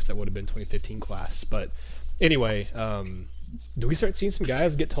 So I guess that would have been 2015 class. But anyway, do we start seeing some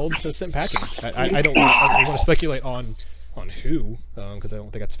guys get told to send packing? I don't want to speculate on who, because I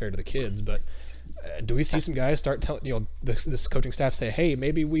don't think that's fair to the kids. But do we see some guys start telling this coaching staff say, hey,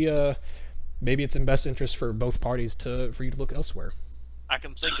 maybe it's in best interest for both parties for you to look elsewhere? I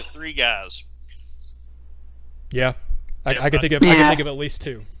can think of 3 guys. Yeah, I can think of at least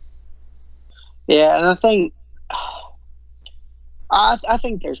 2. Yeah, and I think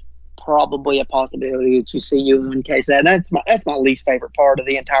there's probably a possibility that you see you in one case of that. That's my least favorite part of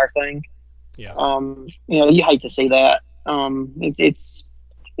the entire thing. Yeah. You hate to see that. It's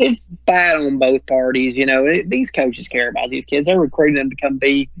bad on both parties. These coaches care about these kids. They're recruiting them to come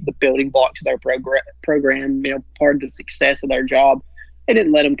be the building blocks of their program. Part of the success of their job. They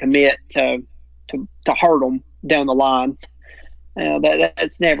didn't let them commit to hurt them down the line.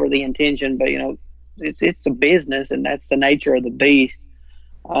 That's never the intention, but it's a business, and that's the nature of the beast.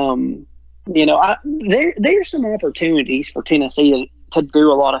 There's some opportunities for Tennessee to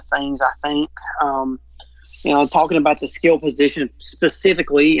do a lot of things. I think, talking about the skill position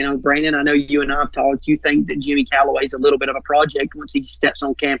specifically, Brandon, I know you and I have talked. You think that Jimmy Callaway's a little bit of a project once he steps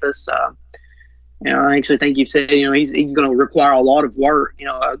on campus. I actually think you've said, he's going to require a lot of work.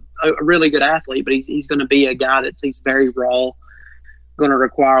 A really good athlete, but he's going to be a guy he's very raw, going to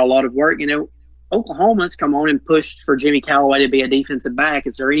require a lot of work. Oklahoma's come on and pushed for Jimmy Callaway to be a defensive back.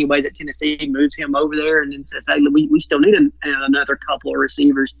 Is there any way that Tennessee moves him over there and then says, hey, we still need another couple of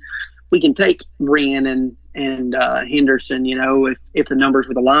receivers? We can take Wren and Henderson, if the numbers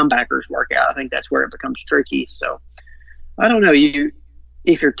with the linebackers work out. I think that's where it becomes tricky. So I don't know.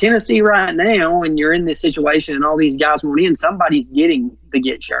 If you're Tennessee right now and you're in this situation and all these guys want in, somebody's getting the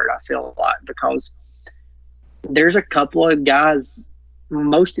get shirt, I feel like, because there's a couple of guys.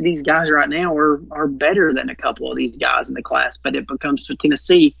 Most of these guys right now are better than a couple of these guys in the class, but it becomes for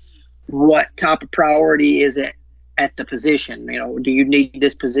Tennessee, what type of priority is it at the position? Do you need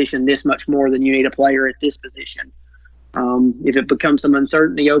this position this much more than you need a player at this position? If it becomes some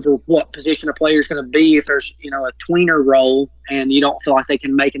uncertainty over what position a player is going to be, if there's a tweener role and you don't feel like they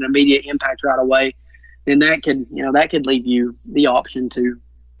can make an immediate impact right away, then that could leave you the option to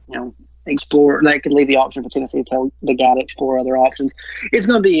explore. That could leave the option for Tennessee to tell the guy to explore other options. It's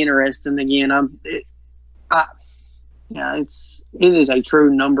going to be interesting. Again, it is a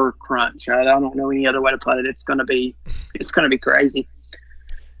true number crunch. I don't know any other way to put it. It's going to be crazy.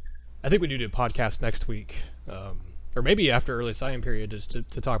 I think we need to do a podcast next week. Or maybe after early signing period, just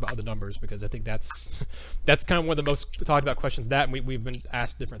to talk about the numbers, because I think that's kind of one of the most talked about questions. That and we've been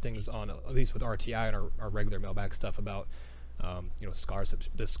asked different things on, at least with RTI and our regular mailbag stuff about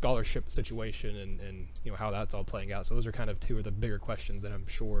the scholarship situation and how that's all playing out. So those are kind of 2 of the bigger questions that I'm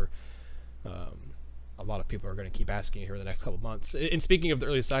sure a lot of people are going to keep asking here in the next couple of months. And speaking of the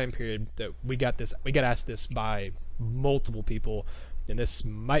early signing period, that we got asked this by multiple people. and this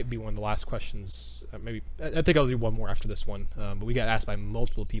might be one of the last questions. Maybe I think I'll do one more after this one. But we got asked by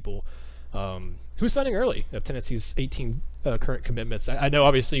multiple people, who's signing early of Tennessee's 18 current commitments. I know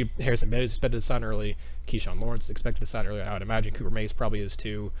obviously Harrison Bailey is expected to sign early. Keyshawn Lawrence is expected to sign early. I would imagine Cooper Mays probably is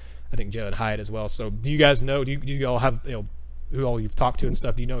too. I think Jalen Hyatt as well. So do you guys know? Do you all have who all you've talked to and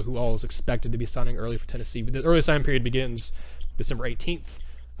stuff? Do you know who all is expected to be signing early for Tennessee? The early sign period begins December 18th.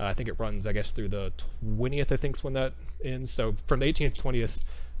 I think it runs, I guess, through the 20th, I think is when that ends. So from the 18th to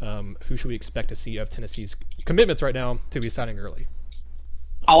 20th, who should we expect to see of Tennessee's commitments right now to be signing early?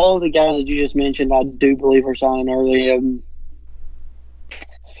 All of the guys that you just mentioned, I do believe are signing early.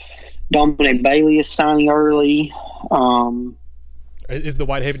 Dominic Bailey is signing early. Is the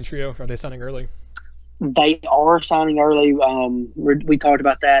Whitehaven trio, are they signing early? They are signing early. We talked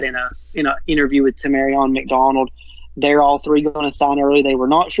about that in a interview with Tamarion McDonald. They're all three going to sign early. They were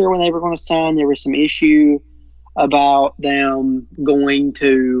not sure when they were going to sign. There was some issue about them going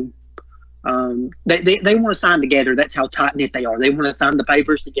to they want to sign together. That's how tight-knit they are. They want to sign the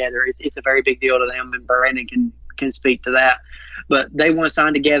papers together. It's a very big deal to them, and Brandon can speak to that. But they want to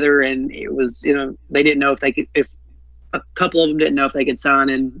sign together, and it was, they didn't know if they could, if a couple of them didn't know if they could sign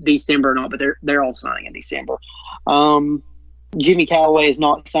in December or not, but they're all signing in December. Jimmy Callaway is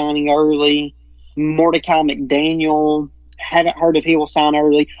not signing early. Mordecai McDaniel, haven't heard if he will sign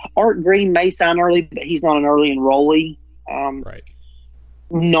early. Art Green may sign early, but he's not an early enrollee. Right.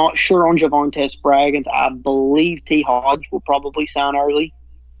 Not sure on Javonte Spraggins. I believe T. Hodge will probably sign early.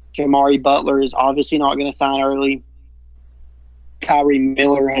 Jamari Butler is obviously not going to sign early. Kyrie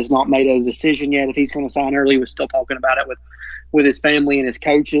Miller has not made a decision yet if he's going to sign early. We're still talking about it with his family and his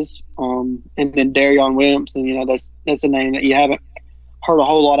coaches. And then Darion Williamson, that's a name that you haven't heard a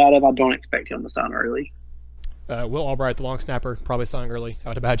whole lot out of. I don't expect him to sign early. Will Albright, the long snapper, probably signing early, I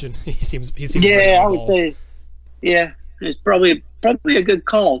would imagine. He seems yeah, I would say, yeah, it's probably a good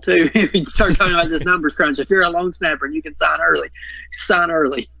call too. If you start talking about this numbers crunch, if you're a long snapper and you can sign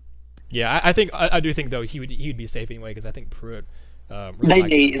early. Yeah, I do think though he'd be safe anyway, because I think Pruitt. They've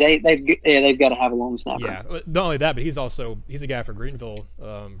got to have a long snapper. Yeah, not only that, but he's a guy for Greenville,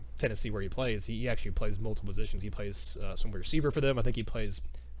 Tennessee, where he plays. He actually plays multiple positions. He plays some receiver for them. I think he plays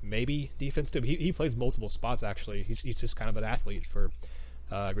maybe defense too. But he plays multiple spots actually. He's just kind of an athlete for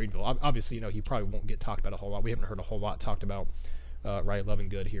Greenville. Obviously, he probably won't get talked about a whole lot. We haven't heard a whole lot talked about Riley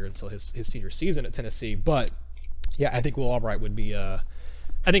Lovingood here until his senior season at Tennessee. But yeah, I think Will Albright would be.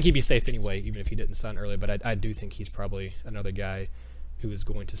 I think he'd be safe anyway, even if he didn't sign early. But I do think he's probably another guy who is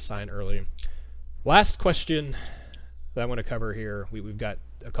going to sign early. Last question that I want to cover here. We've got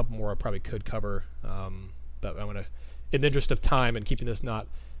a couple more I probably could cover, but I want to, in the interest of time and keeping this not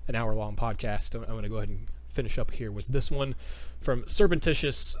an hour-long podcast, I want to go ahead and finish up here with this one from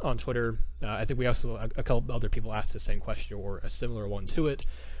Serpentitious on Twitter. I think we also, a couple other people asked the same question or a similar one to it. It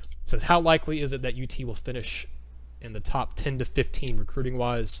says, how likely is it that UT will finish in the top 10 to 15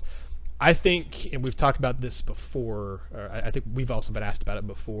 recruiting-wise? I think, and we've talked about this before, I think we've also been asked about it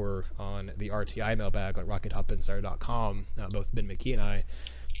before on the RTI mailbag on RocketTopInsider.com, both Ben McKee and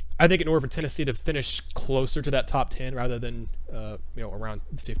I think in order for Tennessee to finish closer to that top 10 rather than around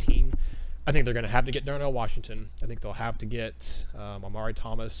 15, I think they're going to have to get Darnell Washington. I think they'll have to get Amari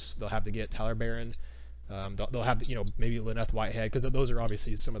Thomas. They'll have to get Tyler Barron. They'll have to, maybe Lynette Whitehead, because those are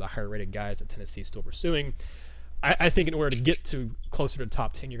obviously some of the higher-rated guys that Tennessee is still pursuing. I think in order to get to closer to the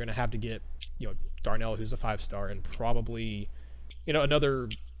top 10, you're going to have to get, Darnell, who's a 5-star, and probably, another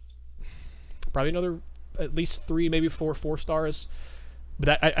at least 3, maybe 4 stars.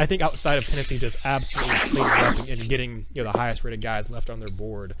 But I think outside of Tennessee just absolutely cleaning up and getting, the highest rated guys left on their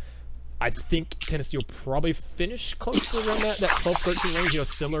board, I think Tennessee will probably finish close to around that 12-13 range,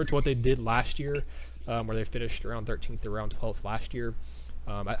 similar to what they did last year, where they finished around 13th or around 12th last year.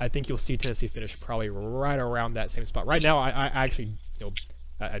 I think you'll see Tennessee finish probably right around that same spot. Right now, I actually,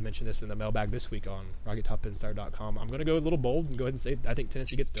 I mentioned this in the mailbag this week on RocketTopInsider.com. I'm going to go a little bold and go ahead and say I think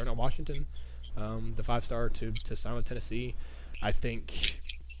Tennessee gets Darnell Washington, the 5-star, to sign with Tennessee. I think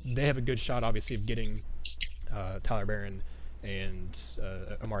they have a good shot, obviously, of getting Tyler Barron and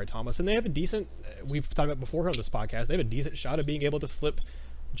Amari Thomas. And they have a decent, we've talked about before on this podcast, they have a decent shot of being able to flip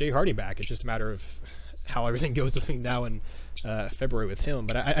Jay Hardy back. It's just a matter of how everything goes between now and February with him.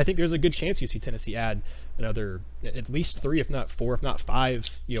 But I think there's a good chance you see Tennessee add another at least 3, if not 4, if not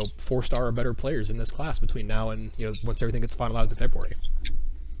 5, 4-star or better players in this class between now and once everything gets finalized in February.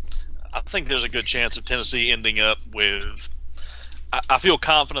 I think there's a good chance of Tennessee ending up with. I feel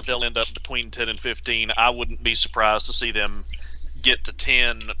confident they'll end up between 10 and 15. I wouldn't be surprised to see them get to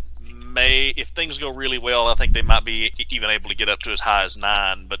 10. If things go really well, I think they might be even able to get up to as high as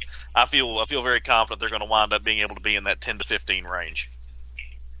 9. But I feel very confident they're going to wind up being able to be in that 10 to 15 range.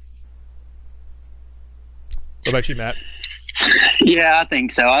 What about you, Matt? Yeah, I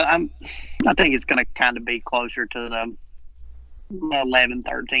think so. I think it's going to kind of be closer to the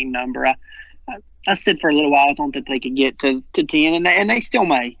 11-13 number. I said for a little while I thought that they could get to 10, and they still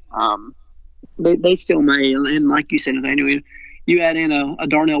may. They still may. And like you said, Nathaniel, you add in a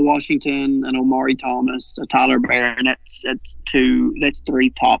Darnell Washington, an Omari Thomas, a Tyler Barron. That's three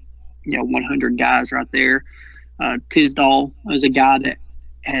top 100 guys right there. Tisdall is a guy that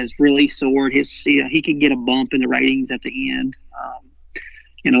has really soared. He could get a bump in the ratings at the end.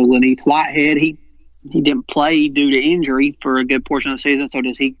 Laneith Whitehead, he didn't play due to injury for a good portion of the season. So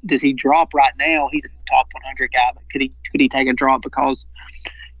does he drop right now? He's a top 100 guy, but could he take a drop because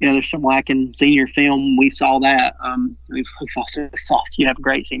there's some lacking senior film? We saw that. We've also saw if you have a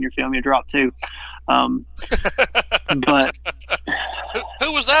great senior film, you drop too. But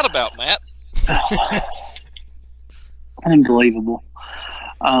who was that about, Matt? Unbelievable.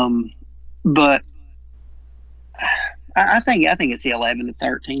 But I think it's the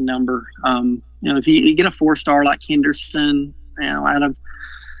 11-13 number. If you get a 4-star like Henderson, out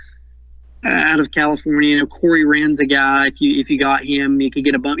of California, Corey Wren's a guy. If you got him, you could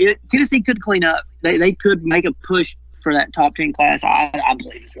get a bump. Tennessee could clean up. They could make a push for that top 10 class. I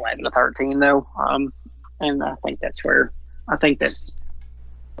believe it's 11-13 though. And I think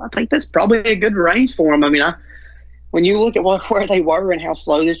that's probably a good range for them. I mean, when you look at where they were and how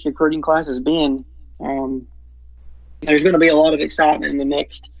slow this recruiting class has been, there's going to be a lot of excitement in the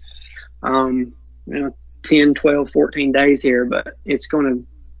next 10, 12, 14 days here, but it's going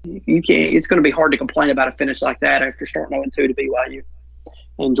to be hard to complain about a finish like that after starting 0-2 to BYU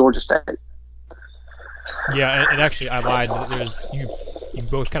and Georgia State. Yeah, and actually I lied. You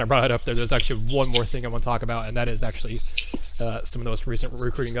both kind of brought it up there. There's actually one more thing I want to talk about, and that is actually some of those recent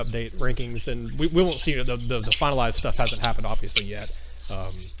recruiting update rankings. And we won't see the finalized stuff hasn't happened obviously yet.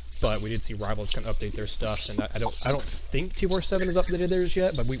 But we did see Rivals kind of update their stuff, and I don't think 247 has updated theirs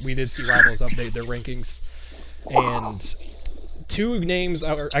yet, but we did see Rivals update their rankings. And two names,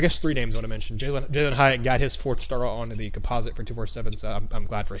 or I guess three names I want to mention. Jalen Hyatt got his 4th star on the composite for 247, so I'm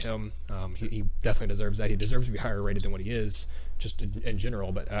glad for him. He definitely deserves that. He deserves to be higher rated than what he is, just in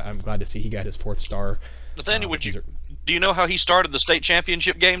general, but I'm glad to see he got his 4th star. Nathaniel, do you know how he started the state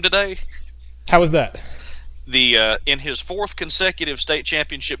championship game today? How was that? In his 4th consecutive state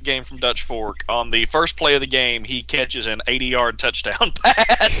championship game from Dutch Fork, on the first play of the game, he catches an 80-yard touchdown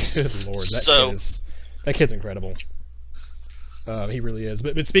pass. Good Lord, that kid's incredible. He really is.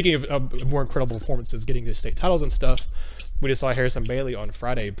 But speaking of more incredible performances, getting to state titles and stuff, we just saw Harrison Bailey on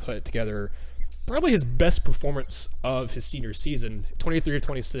Friday put together probably his best performance of his senior season. 23 of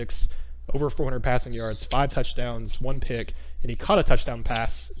 26, over 400 passing yards, 5 touchdowns, 1 pick, and he caught a touchdown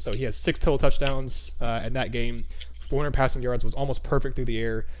pass. So he has 6 total touchdowns in that game. 400 passing yards, was almost perfect through the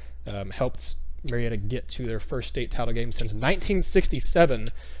air. Helped Marietta get to their first state title game since 1967,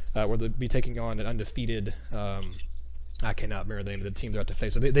 where they'll be taking on an undefeated. I cannot remember the name of the team they're about to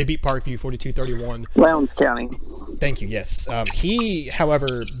face. So they beat Parkview 42-31. Lowndes County. Thank you, yes. He,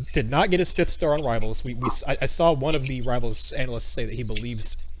 however, did not get his 5th star on Rivals. I saw one of the Rivals analysts say that he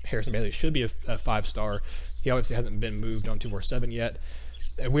believes Harrison Bailey should be a 5-star. He obviously hasn't been moved on 247 yet.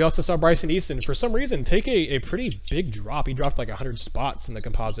 And we also saw Bryson Easton, for some reason, take a pretty big drop. He dropped like 100 spots in the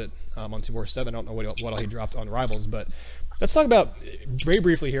composite on 247. I don't know what all he dropped on Rivals, but let's talk about, very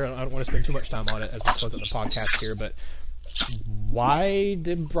briefly here, I don't want to spend too much time on it as we close out the podcast here, but why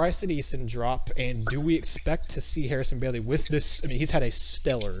did Bryson Easton drop, and do we expect to see Harrison Bailey with this? I mean, he's had a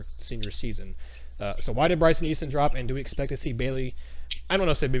stellar senior season. So why did Bryson Easton drop, and do we expect to see Bailey, I don't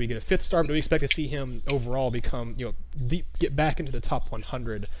know, say maybe get a 5th star, but do we expect to see him overall become, get back into the top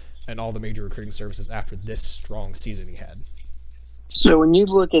 100 and all the major recruiting services after this strong season he had? So when you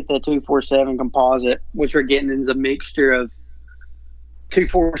look at the 247 composite, what you're getting is a mixture of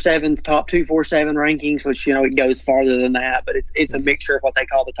 247's top 247 rankings, which it goes farther than that, but it's a mixture of what they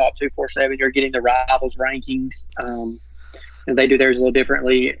call the top 247. You're getting the Rivals rankings, and they do theirs a little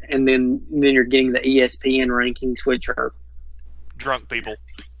differently, and then you're getting the ESPN rankings, which are drunk people.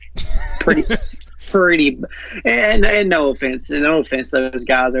 Pretty, and no offense to those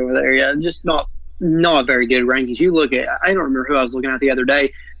guys over there, yeah, just not very good rankings. You look at, I don't remember who I was looking at the other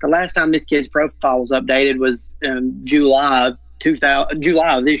day. The last time this kid's profile was updated was July of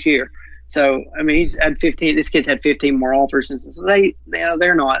this year. So I mean, he's had 15. This kid's had 15 more offers since. So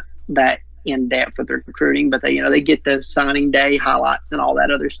they're not that in depth with their recruiting, but they get the signing day highlights and all that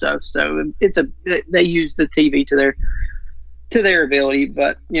other stuff. So they use the TV to their ability.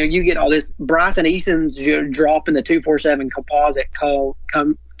 But you get all this. Bryson Easton's drop in the 247 composite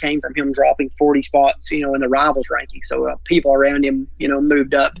came from him dropping 40 spots, in the Rivals ranking. So people around him,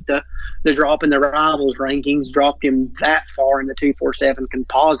 moved up. the drop in the Rivals rankings dropped him that far in the 247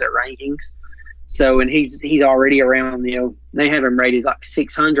 composite rankings. So, and he's already around, they have him rated like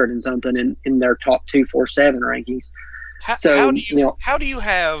 600 and something in their top 247 rankings. How do you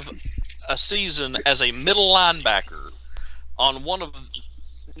have a season as a middle linebacker on one of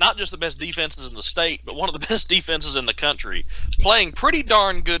not just the best defenses in the state, but one of the best defenses in the country, playing pretty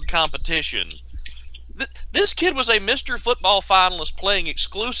darn good competition? This kid was a Mr. Football finalist playing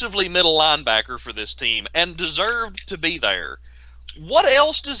exclusively middle linebacker for this team and deserved to be there. What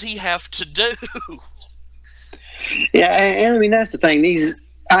else does he have to do? Yeah, and I mean, that's the thing.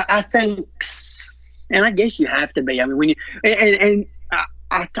 I think, and I guess you have to be. I mean, when you, and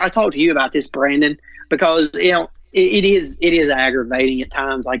I talked to you about this, Brandon, because, it is aggravating at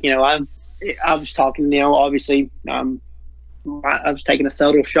times. Like, I was talking, obviously, I was taking a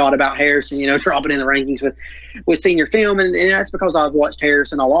subtle shot about Harrison, dropping in the rankings with senior film, and that's because I've watched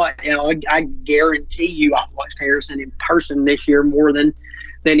Harrison a lot. I guarantee you I've watched Harrison in person this year more than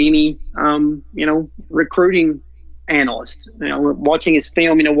any recruiting analyst. Watching his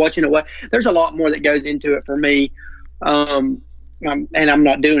film, watching it. There's a lot more that goes into it for me, and I'm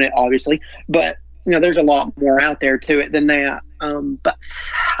not doing it obviously, but there's a lot more out there to it than that. But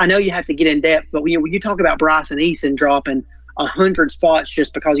I know you have to get in depth. But when you talk about Bryson Eason dropping 100 spots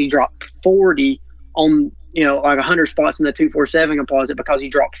just because he dropped 40 on, like 100 spots in the 247 composite because he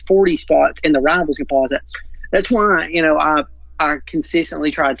dropped 40 spots in the Rivals composite. That's why, I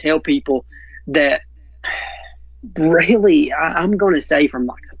consistently try to tell people that really, I'm going to say from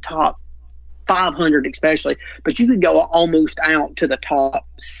like the top 500 especially, but you could go almost out to the top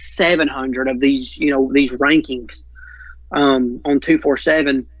 700 of these, these rankings on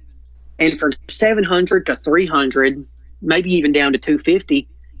 247. And from 700 to 300, maybe even down to 250,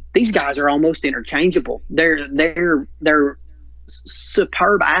 these guys are almost interchangeable. They're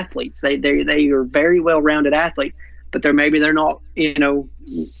superb athletes. They are very well-rounded athletes, but maybe they're not,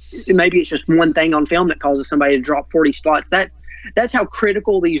 maybe it's just one thing on film that causes somebody to drop 40 spots. That's how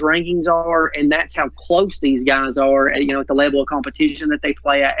critical these rankings are, and that's how close these guys are, at the level of competition that they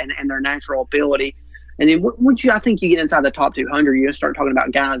play at and their natural ability. And then once I think you get inside the top 200, you just start talking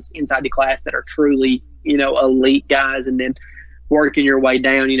about guys inside the class that are truly, elite guys, and then working your way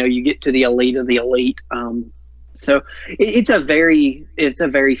down, you get to the elite of the elite. So it's a very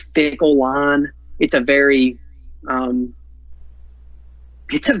fickle line. It's a very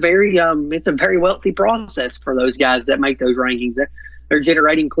wealthy process for those guys that make those rankings. They're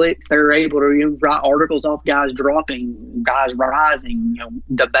generating clicks. They're able to write articles off guys dropping, guys rising,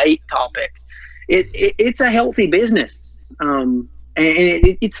 debate topics. It's a healthy business, and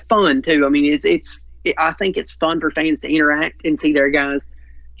it's fun too. I mean, I think it's fun for fans to interact and see their guys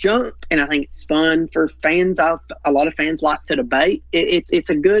jump, and I think it's fun for fans. A lot of fans like to debate. It's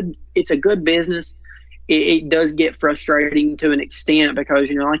a good business. It does get frustrating to an extent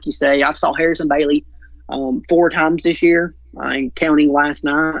because, like you say, I saw Harrison Bailey 4 times this year, counting last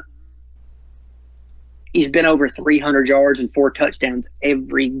night. He's been over 300 yards and 4 touchdowns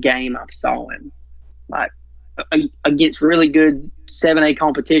every game I've saw him. Like, against really good 7A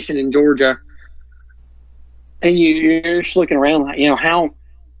competition in Georgia. And you're just looking around like,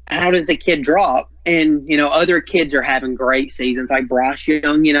 how does a kid drop? And, other kids are having great seasons, like Bryce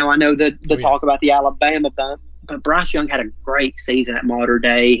Young. I know the talk about the Alabama bump, but Bryce Young had a great season at Mater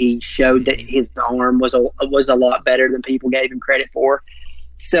Dei. He showed that his arm was a lot better than people gave him credit for.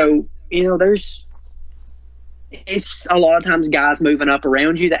 So, it's a lot of times guys moving up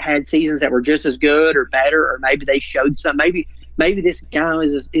around you that had seasons that were just as good or better, or maybe they showed some. Maybe this guy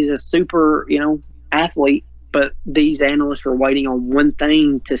is a super, athlete, but these analysts are waiting on one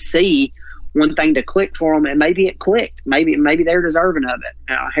thing to see, one thing to click for them, and maybe it clicked. Maybe they're deserving of it.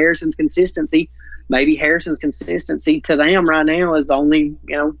 Harrison's consistency to them right now is only,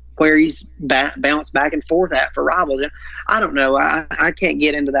 where he's bounced back and forth at for Rivals. I don't know. I can't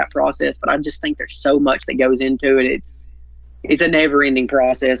get into that process, but I just think there's so much that goes into it. It's a never-ending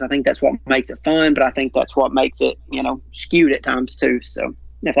process. I think that's what makes it fun, but I think that's what makes it, skewed at times too. So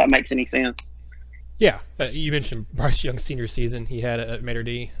if that makes any sense. Yeah, you mentioned Bryce Young's senior season. He had at Mater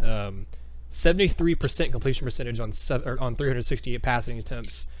Dei 73% completion percentage on 368 passing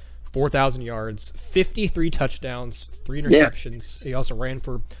attempts, 4,000 yards, 53 touchdowns, 3 interceptions. Yeah. He also ran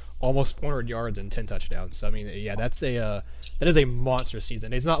for almost 400 yards and 10 touchdowns. So, I mean, yeah, that is a monster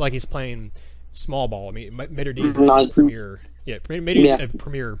season. It's not like he's playing small ball. I mean, Mater Dei is a premier, a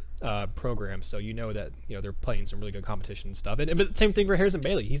premier program, so that they're playing some really good competition and stuff. But same thing for Harrison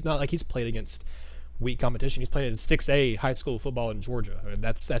Bailey. He's not like he's played against weak competition. He's playing in 6A high school football in Georgia. I mean,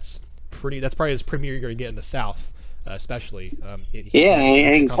 that's probably as premier you're going to get in the South especially.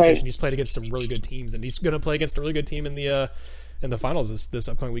 And competition. He's played against some really good teams, and he's going to play against a really good team in the finals this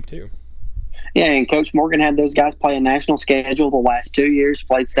upcoming week too. Yeah, and Coach Morgan had those guys play a national schedule the last 2 years.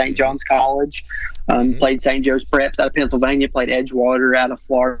 Played St. John's College, played St. Joe's Preps out of Pennsylvania, played Edgewater out of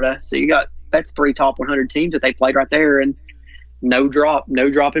Florida. So that's 3 top 100 teams that they played right there, and no drop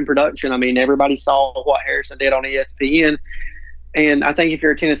in production. I mean, everybody saw what Harrison did on ESPN, and I think if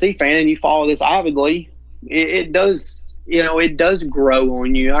you're a Tennessee fan and you follow this avidly, it does grow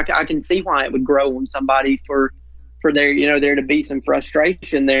on you. I can see why it would grow on somebody for there to be some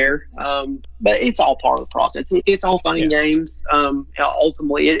frustration there. But it's all part of the process. It's all fun and games.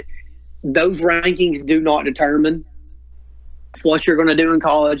 Ultimately, those rankings do not determine what you're going to do in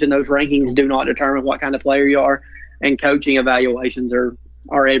college, and those rankings do not determine what kind of player you are. And coaching evaluations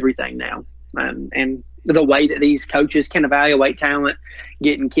are everything now. And the way that these coaches can evaluate talent,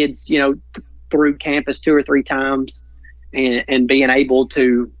 getting kids, through campus 2 or 3 times, and being able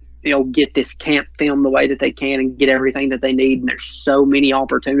to get this camp film the way that they can and get everything that they need. And there's so many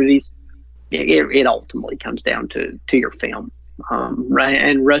opportunities. It ultimately comes down to your film. Right.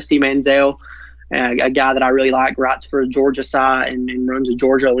 And Rusty Manziel, a guy that I really like, writes for Georgia Sci and runs a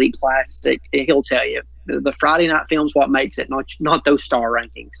Georgia Elite Classic. He'll tell you the Friday night film's what makes it, not those star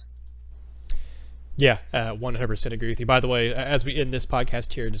rankings. Yeah, 100% agree with you. By the way, as we end this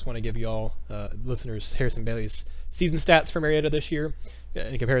podcast here, just want to give you all listeners Harrison Bailey's season stats for Marietta this year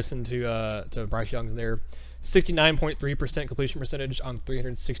in comparison to Bryce Young's there. 69.3% completion percentage on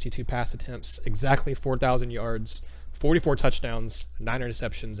 362 pass attempts, exactly 4,000 yards, 44 touchdowns, 9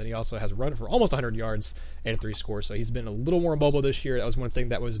 interceptions, and he also has run for almost 100 yards and 3 scores. So he's been a little more mobile this year. That was one thing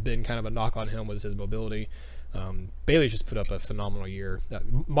that was been kind of a knock on him, was his mobility. Bailey's just put up a phenomenal year.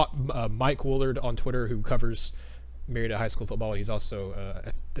 Mike Woolard on Twitter, who covers Marietta high school football, he's also,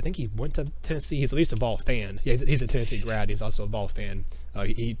 I think he went to Tennessee. He's at least a Vol fan. He's a Tennessee grad. He's also a Vol fan.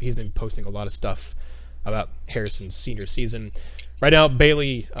 He's been posting a lot of stuff about Harrison's senior season. Right now,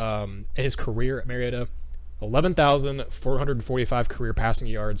 Bailey, in his career at Marietta, 11,445 career passing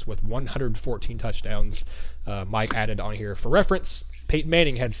yards with 114 touchdowns. Mike added on here, for reference, Peyton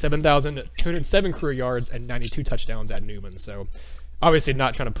Manning had 7,207 career yards and 92 touchdowns at Newman. So obviously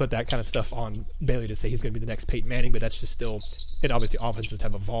not trying to put that kind of stuff on Bailey to say he's going to be the next Peyton Manning, but that's just still, and obviously offenses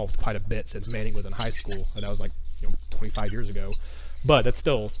have evolved quite a bit since Manning was in high school, and that was like 25 years ago. But that's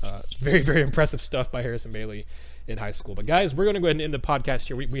still very, very impressive stuff by Harrison Bailey in high school. But guys, we're going to go ahead and end the podcast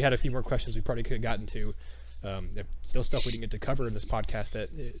here. We had a few more questions we probably could have gotten to. There's still stuff we didn't get to cover in this podcast that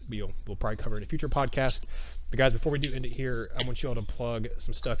we'll probably cover in a future podcast. But guys, before we do end it here, I want you all to plug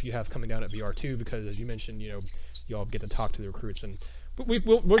some stuff you have coming down at VR2, because as you mentioned, you all get to talk to the recruits, and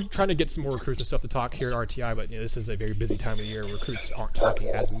we're trying to get some more recruits and stuff to talk here at RTI. But this is a very busy time of the year. Recruits aren't talking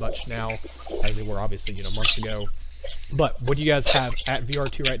as much now as they were obviously months ago. But what do you guys have at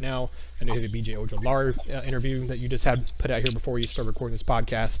VR2 right now? I know you have a BJ Ojolari interview that you just had put out here before you start recording this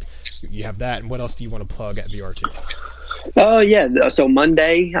podcast. You have that, and what else do you want to plug at VR2? Yeah. So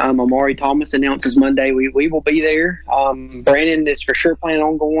Monday, Amari Thomas announces Monday we will be there. Brandon is for sure planning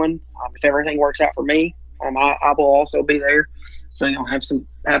on going. If everything works out for me, I will also be there. So have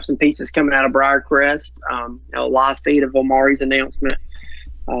some pieces coming out of Briarcrest. A live feed of Amari's announcement.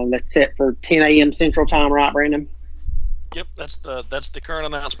 That's set for 10 a.m. Central Time, right, Brandon? Yep, that's the current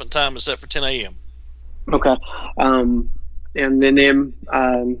announcement time is set for 10 a.m. Okay, and then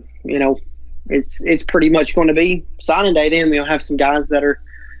it's pretty much going to be signing day. Then we'll have some guys that are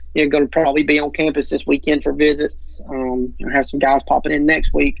going to probably be on campus this weekend for visits. Have some guys popping in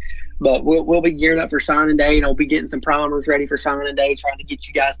next week, but we'll be gearing up for signing day, and I'll be getting some primers ready for signing day, trying to get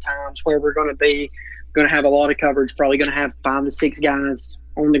you guys times where we're going to be. Going to have a lot of coverage. Probably going to have 5 to 6 guys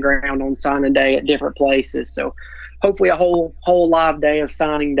on the ground on signing day at different places. So hopefully a whole live day of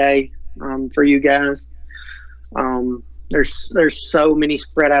signing day for you guys. There's so many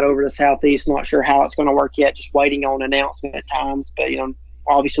spread out over the Southeast. Not sure how it's going to work yet. Just waiting on announcement at times. But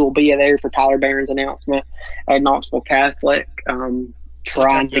obviously we'll be there for Tyler Barron's announcement at Knoxville Catholic.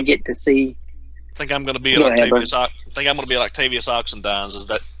 Trying to get to see. I think I'm going to be at Octavius. I think I'm going to be at Octavius Oxendines. Is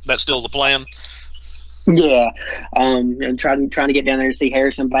that still the plan? Yeah, and trying to get down there to see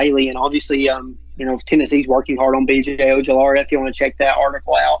Harrison Bailey, and obviously, Tennessee's working hard on BJ Ojolari. If you want to check that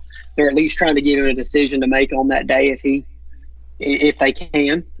article out, they're at least trying to give him a decision to make on that day if they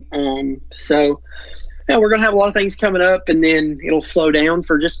can. So we're going to have a lot of things coming up, and then it'll slow down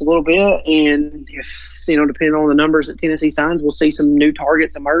for just a little bit. And if depending on the numbers that Tennessee signs, we'll see some new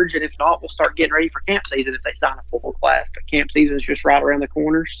targets emerge, and if not, we'll start getting ready for camp season if they sign a full class. But camp season is just right around the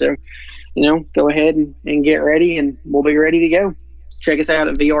corner, so. Go ahead and get ready, and we'll be ready to go. check us out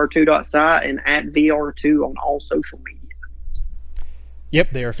at VR2.site and at VR2 on all social media.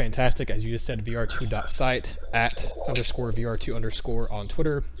 Yep, they are fantastic. As you just said, VR2.site, at _VR2_ on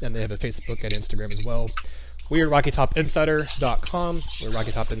Twitter, and they have a Facebook and Instagram as well. We are RockyTopInsider.com. We're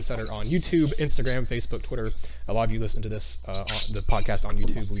Rocky Top Insider on YouTube, Instagram, Facebook, Twitter. A lot of you listen to this, the podcast on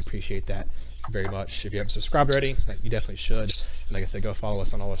YouTube. We appreciate that very much. If you haven't subscribed already, you definitely should. And like I said, go follow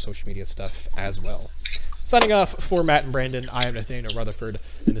us on all our social media stuff as well. Signing off for Matt and Brandon, I am Nathaniel Rutherford,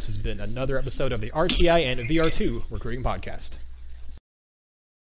 and this has been another episode of the RTI and VR2 Recruiting Podcast.